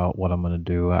figure out what I'm going to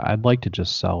do. I'd like to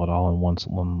just sell it all in one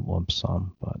lump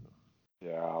sum, but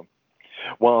yeah.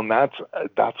 Well, and that's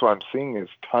what I'm seeing is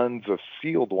tons of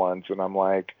sealed ones, and I'm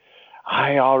like,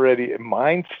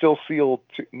 mine's still sealed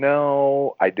too.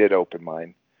 No, I did open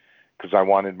mine because I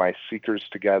wanted my Seekers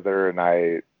together, and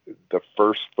the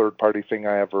first third-party thing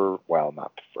I ever, well,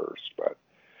 not the first, but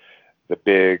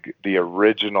the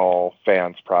original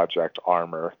Fans Project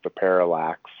armor, the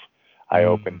Parallax, I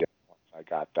opened it once I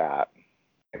got that,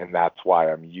 and that's why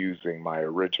I'm using my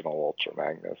original Ultra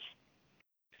Magnus.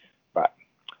 But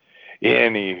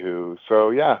anywho,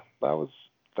 so yeah,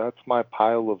 that's my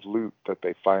pile of loot that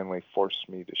they finally forced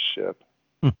me to ship.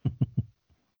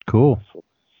 Cool. So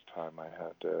this time I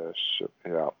had to ship,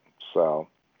 yeah. So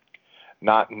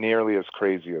not nearly as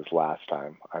crazy as last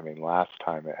time. I mean, last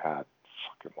time it had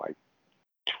fucking like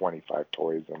 25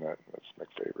 toys in it. That's my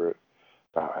favorite.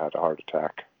 That had a heart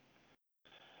attack.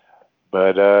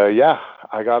 But yeah,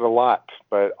 I got a lot.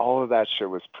 But all of that shit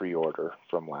was pre-order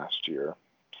from last year.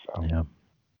 So yeah,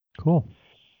 cool.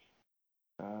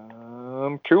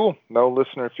 Cool. No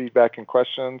listener feedback and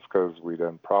questions because we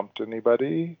didn't prompt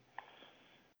anybody,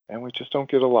 and we just don't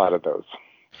get a lot of those.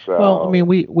 So, well, I mean,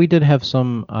 we did have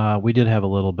some. We did have a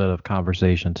little bit of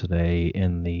conversation today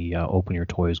in the Open Your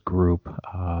Toys group.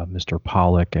 Mr.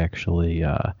 Pollock actually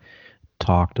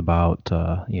talked about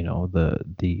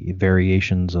the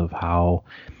variations of how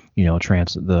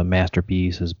the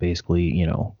masterpiece is basically,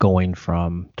 going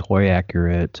from toy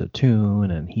accurate to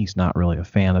toon, and he's not really a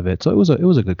fan of it. So it was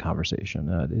a good conversation.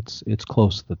 It's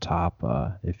close to the top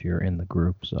if you're in the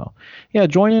group. So yeah,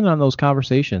 join in on those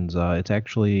conversations. It's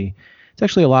actually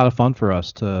a lot of fun for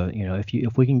us to,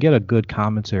 if we can get a good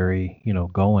commentary,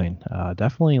 going,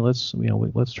 definitely let's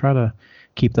try to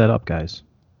keep that up, guys.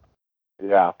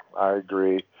 Yeah, I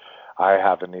agree. I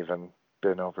haven't even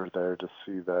been over there to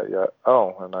see that yet.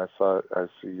 Oh, and I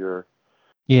see your.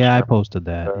 Yeah, I posted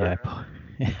that.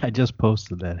 Yeah, I just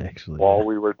posted that actually. While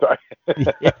we were talking.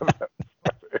 Yeah.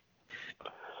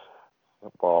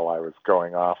 While I was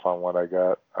going off on what I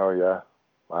got. Oh yeah,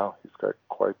 wow, he's got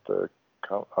quite the.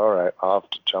 All right, I'll have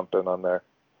to jump in on there.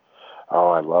 Oh,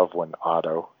 I love when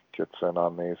Otto gets in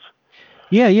on these.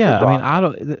 Yeah. I mean,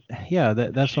 Otto. Yeah,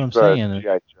 that's what I'm saying.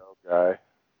 G.I. Joe guy.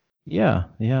 Yeah.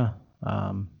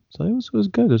 So it was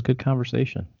good. It was a good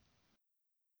conversation.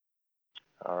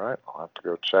 All right, I'll have to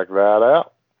go check that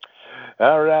out.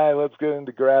 All right, let's get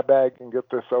into Grab Bag and get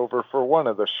this over for one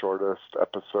of the shortest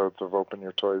episodes of Open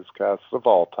Your Toys cast of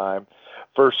all time.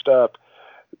 First up,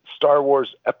 Star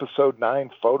Wars Episode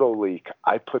 9 photo leak.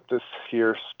 I put this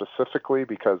here specifically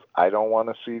because I don't want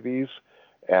to see these,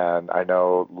 and I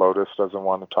know Lotus doesn't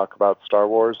want to talk about Star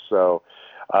Wars, so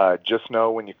just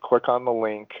know when you click on the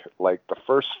link, like the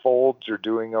first folds, you're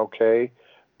doing okay,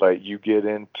 but you get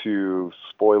into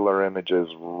spoiler images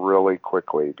really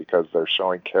quickly because they're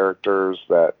showing characters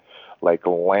that, like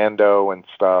Lando and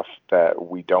stuff, that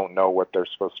we don't know what they're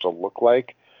supposed to look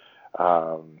like.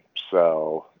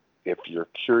 So if you're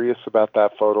curious about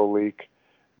that photo leak,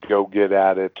 go get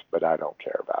at it, but I don't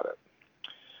care about it.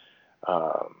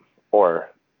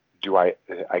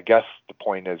 I guess the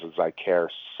point is I care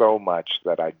so much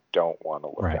that I don't want to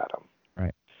look at them.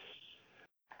 Right.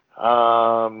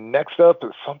 Next up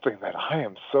is something that I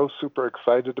am so super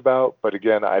excited about, but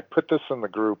again, I put this in the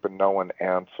group and no one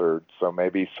answered, so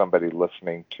maybe somebody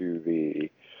listening to the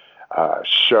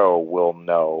show will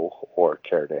know or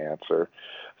care to answer.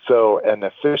 So an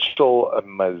official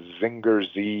Mazinger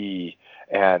Z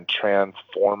and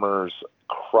Transformers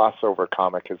crossover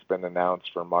comic has been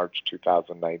announced for March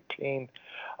 2019.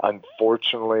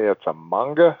 Unfortunately, it's a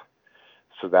manga,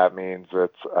 so that means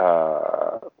it's,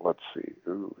 let's see,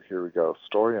 here we go,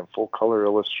 story and full color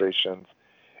illustrations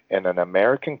in an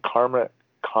American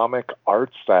comic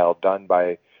art style done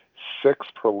by 6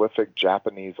 prolific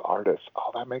Japanese artists.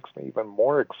 Oh, that makes me even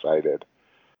more excited.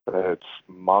 It's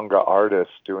manga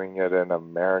artists doing it in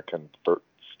American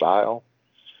style.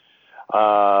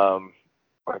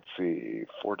 Let's see,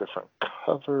 4 different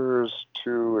covers,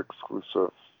 2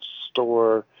 exclusive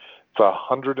store. It's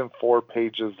 104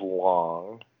 pages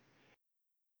long.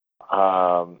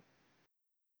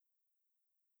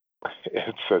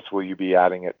 It says, will you be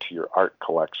adding it to your art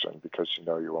collection? Because you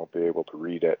won't be able to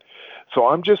read it. So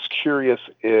I'm just curious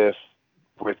if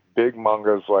with big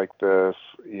mangas like this,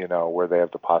 where they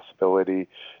have the possibility,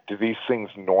 do these things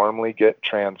normally get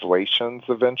translations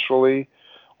eventually?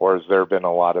 Or has there been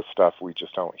a lot of stuff we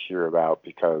just don't hear about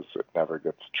because it never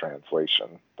gets a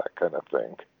translation, that kind of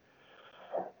thing?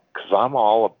 Because I'm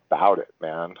all about it,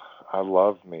 man. I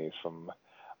love me some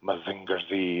Mazinger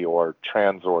Z or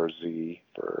Transor Z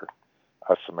for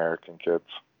us American kids.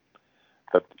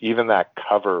 But even that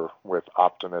cover with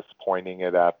Optimus pointing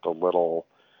it at the little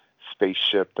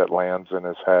spaceship that lands in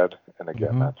his head, and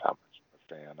again, that's how much of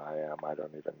a fan I am. I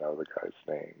don't even know the guy's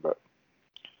name, but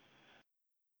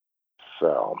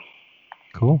so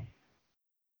cool.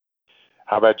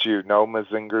 How about you? No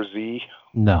Mazinger Z?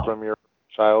 No. From your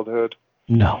childhood?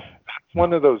 No. That's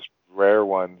one of those rare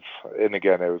ones, and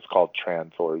again, it was called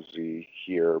Transor Z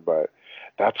here, but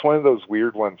that's one of those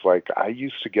weird ones. Like, I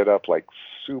used to get up like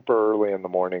super early in the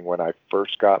morning when I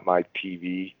first got my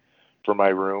TV for my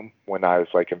room when I was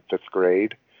like in 5th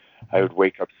grade. I would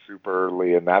wake up super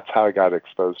early, and that's how I got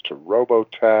exposed to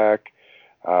Robotech.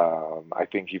 I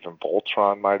think even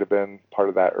Voltron might have been part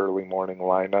of that early morning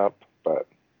lineup, but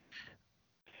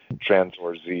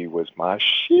Transor Z was my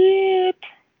shit.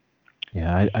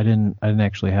 Yeah, I didn't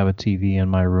actually have a TV in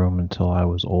my room until I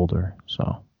was older.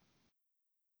 So,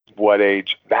 what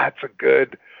age? That's a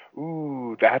good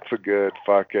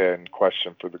fucking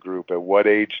question for the group. At what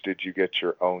age did you get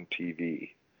your own TV?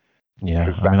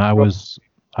 Yeah, I mean, I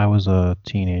was a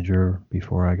teenager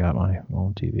before I got my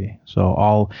own TV.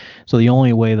 So the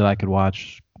only way that I could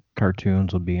watch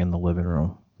cartoons would be in the living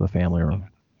room, the family room,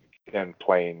 in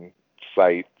plain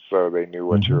sight, so they knew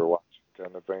what you were watching,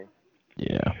 kind of thing.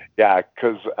 Yeah. Yeah,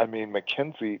 because I mean,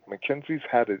 Mackenzie's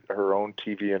had her own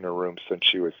TV in her room since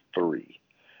she was 3,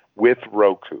 with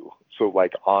Roku, so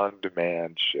like on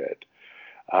demand shit.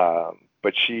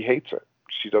 but she hates it.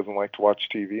 She doesn't like to watch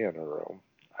TV in her room.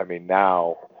 I mean,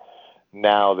 now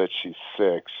that she's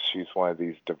 6, she's one of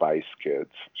these device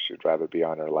kids. She'd rather be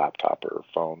on her laptop or her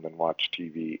phone than watch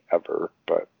TV ever.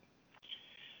 But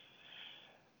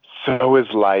so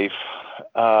is life.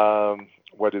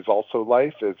 What is also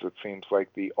life is it seems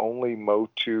like the only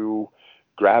Motu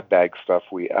grab bag stuff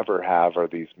we ever have are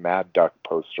these Mad Duck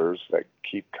posters that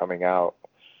keep coming out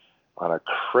on a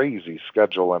crazy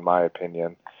schedule, in my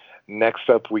opinion. Next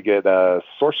up, we get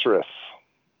Sorceress.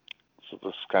 So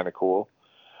this is kind of cool.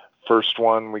 First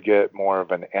one, we get more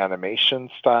of an animation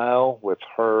style with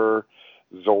her,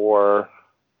 Zor,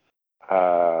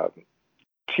 Tila,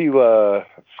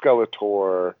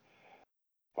 Skeletor,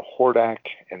 Hordak,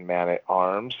 and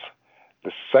Man-at-Arms.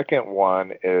 The second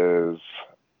one is,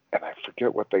 and I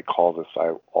forget what they call this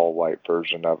all-white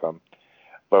version of them,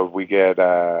 but we get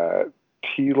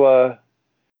Tila,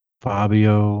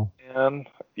 Fabio. and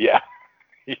yeah.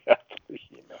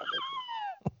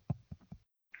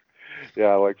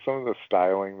 Yeah, like some of the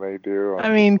styling they do.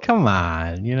 I mean, come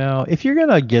on, if you're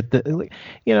gonna get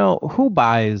who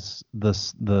buys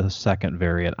the second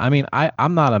variant? I mean,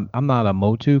 I'm not a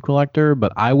Motu collector,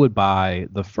 but I would buy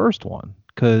the first one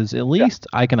because at least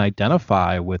I can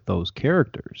identify with those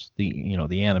characters,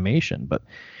 the animation. But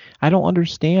I don't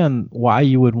understand why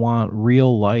you would want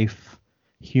real life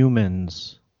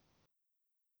humans.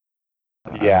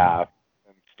 Yeah,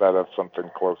 instead of something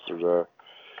closer to.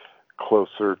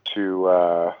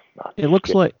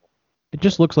 It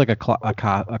just looks like a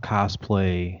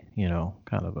cosplay,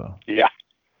 kind of a. Yeah.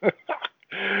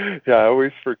 Yeah, I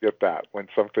always forget that when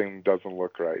something doesn't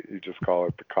look right, you just call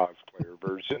it the cosplayer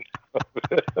version of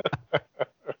it.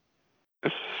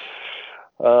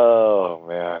 Oh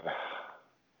man,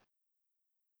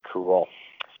 cool.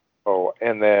 Oh,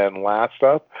 and then last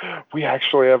up, we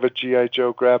actually have a G.I.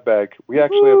 Joe grab bag. We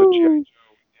actually have a G.I. Joe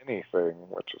anything,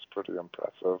 which is pretty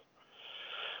impressive.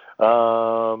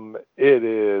 It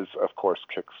is, of course,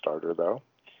 Kickstarter, though.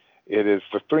 It is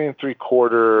the 3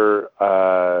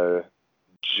 3/4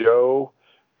 Joe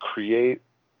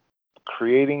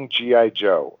creating G.I.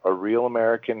 Joe, a real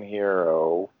American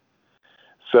hero.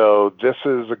 So this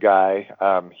is a guy,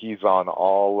 he's on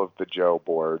all of the Joe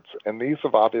boards, and these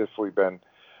have obviously been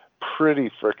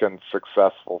pretty freaking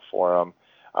successful for him,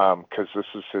 because this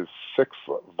is his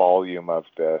 6th volume of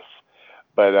this.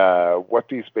 But what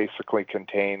these basically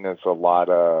contain is a lot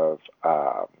of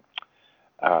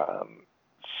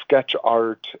sketch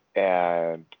art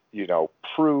and,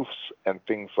 proofs and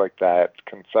things like that,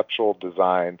 conceptual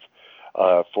designs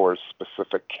for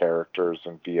specific characters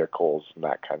and vehicles and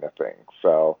that kind of thing.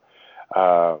 So,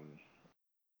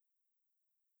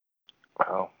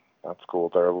 that's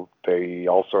cool. They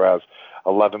also have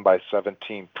 11 by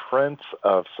 17 prints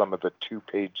of some of the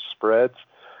 2-page spreads,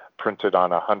 printed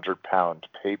on 100-pound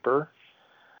paper.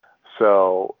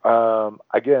 So,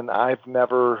 again, I've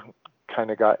never kind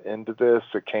of got into this.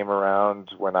 It came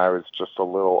around when I was just a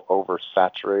little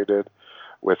oversaturated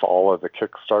with all of the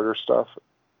Kickstarter stuff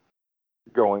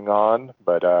going on,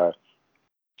 but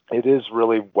it is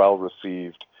really well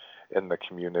received in the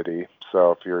community.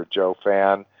 So if you're a Joe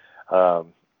fan,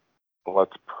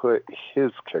 let's put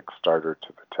his Kickstarter to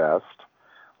the test,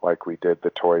 like we did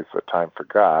the Toys That Time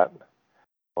Forgot.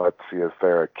 Let's see, is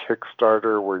there a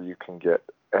Kickstarter where you can get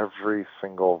every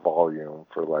single volume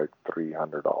for like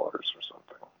 $300 or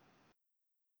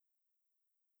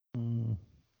something?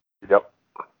 Yep.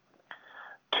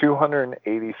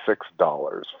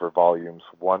 $286 for volumes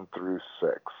 1 through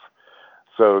 6.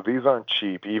 So these aren't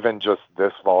cheap. Even just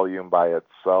this volume by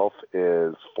itself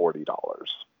is $40.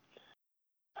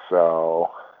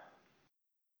 So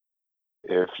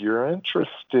if you're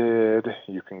interested,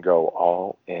 you can go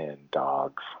all in,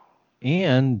 dogs.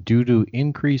 And due to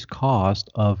increased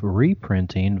cost of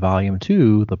reprinting Volume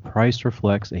 2, the price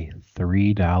reflects a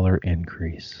 $3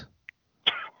 increase.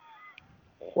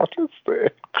 What is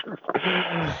the increase?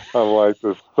 I'm like,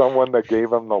 does someone that gave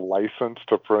them the license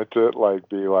to print it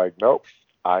be like, nope,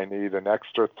 I need an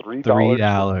extra $3.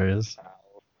 $3.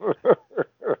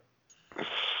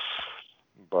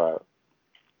 But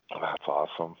that's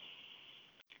awesome.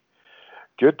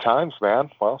 Good times, man.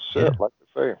 Well, shit, Yeah. like I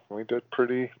say, we did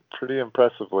pretty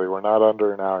impressively. We're not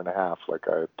under an hour and a half like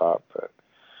I had thought, but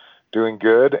doing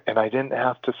good. And I didn't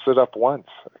have to sit up once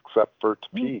except for to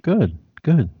pee. Good.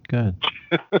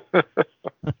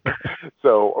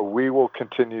 So we will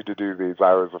continue to do these.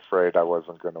 I was afraid I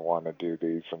wasn't going to want to do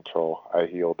these until I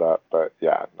healed up. But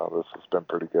yeah, no, this has been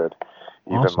pretty good.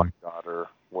 Even Awesome. my daughter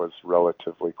was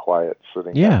relatively quiet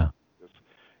sitting Yeah. there this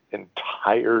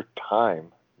entire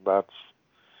time.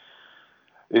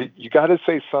 You got to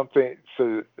say something.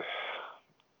 So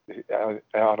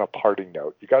on a parting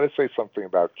note, you got to say something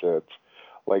about kids.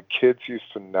 Like, kids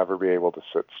used to never be able to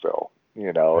sit still,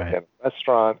 you know, Right. in a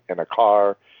restaurant, in a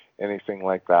car, anything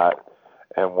like that.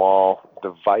 And while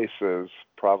devices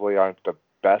probably aren't the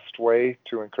best way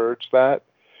to encourage that,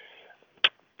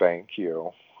 thank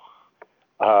you.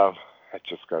 I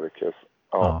just got a kiss.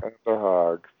 Oh, and a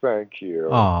hug. Thank you.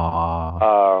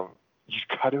 Aww. You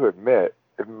got to admit,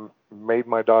 it made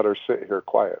my daughter sit here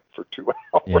quiet for 2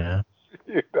 hours. Yeah.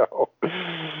 You know.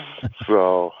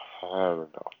 So, I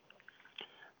don't know.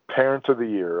 Parent of the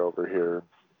year over here.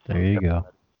 There you go.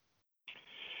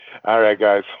 All right,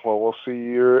 guys. Well, we'll see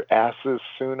your asses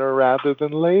sooner rather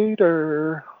than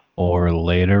later. Or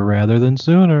later rather than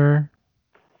sooner.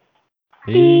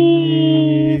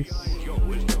 Peace.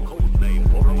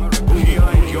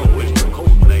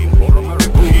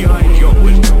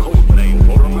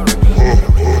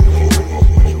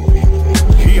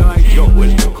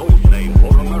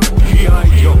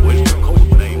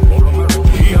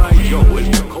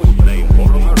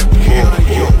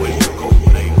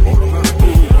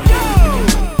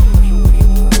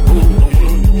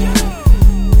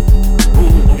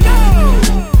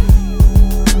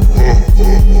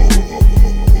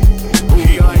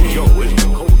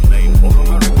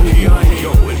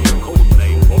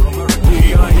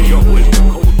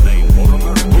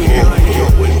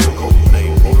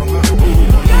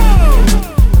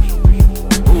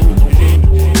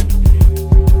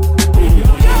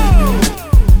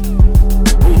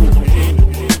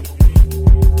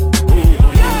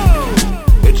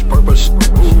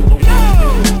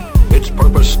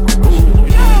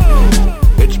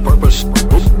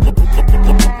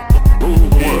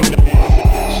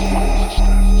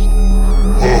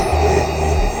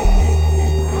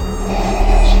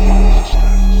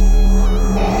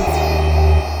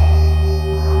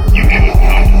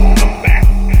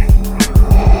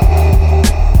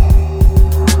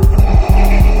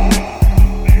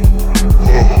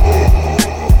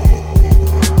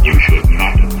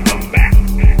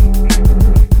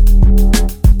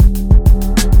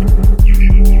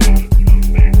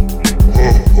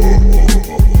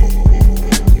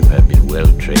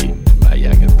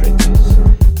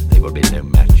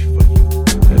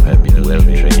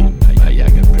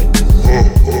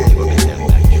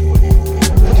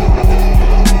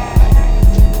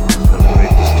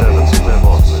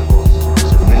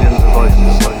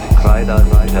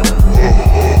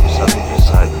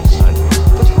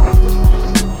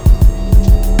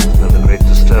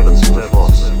 Disturbance in the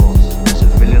force, as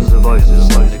if millions of voices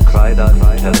suddenly cried out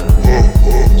in terror.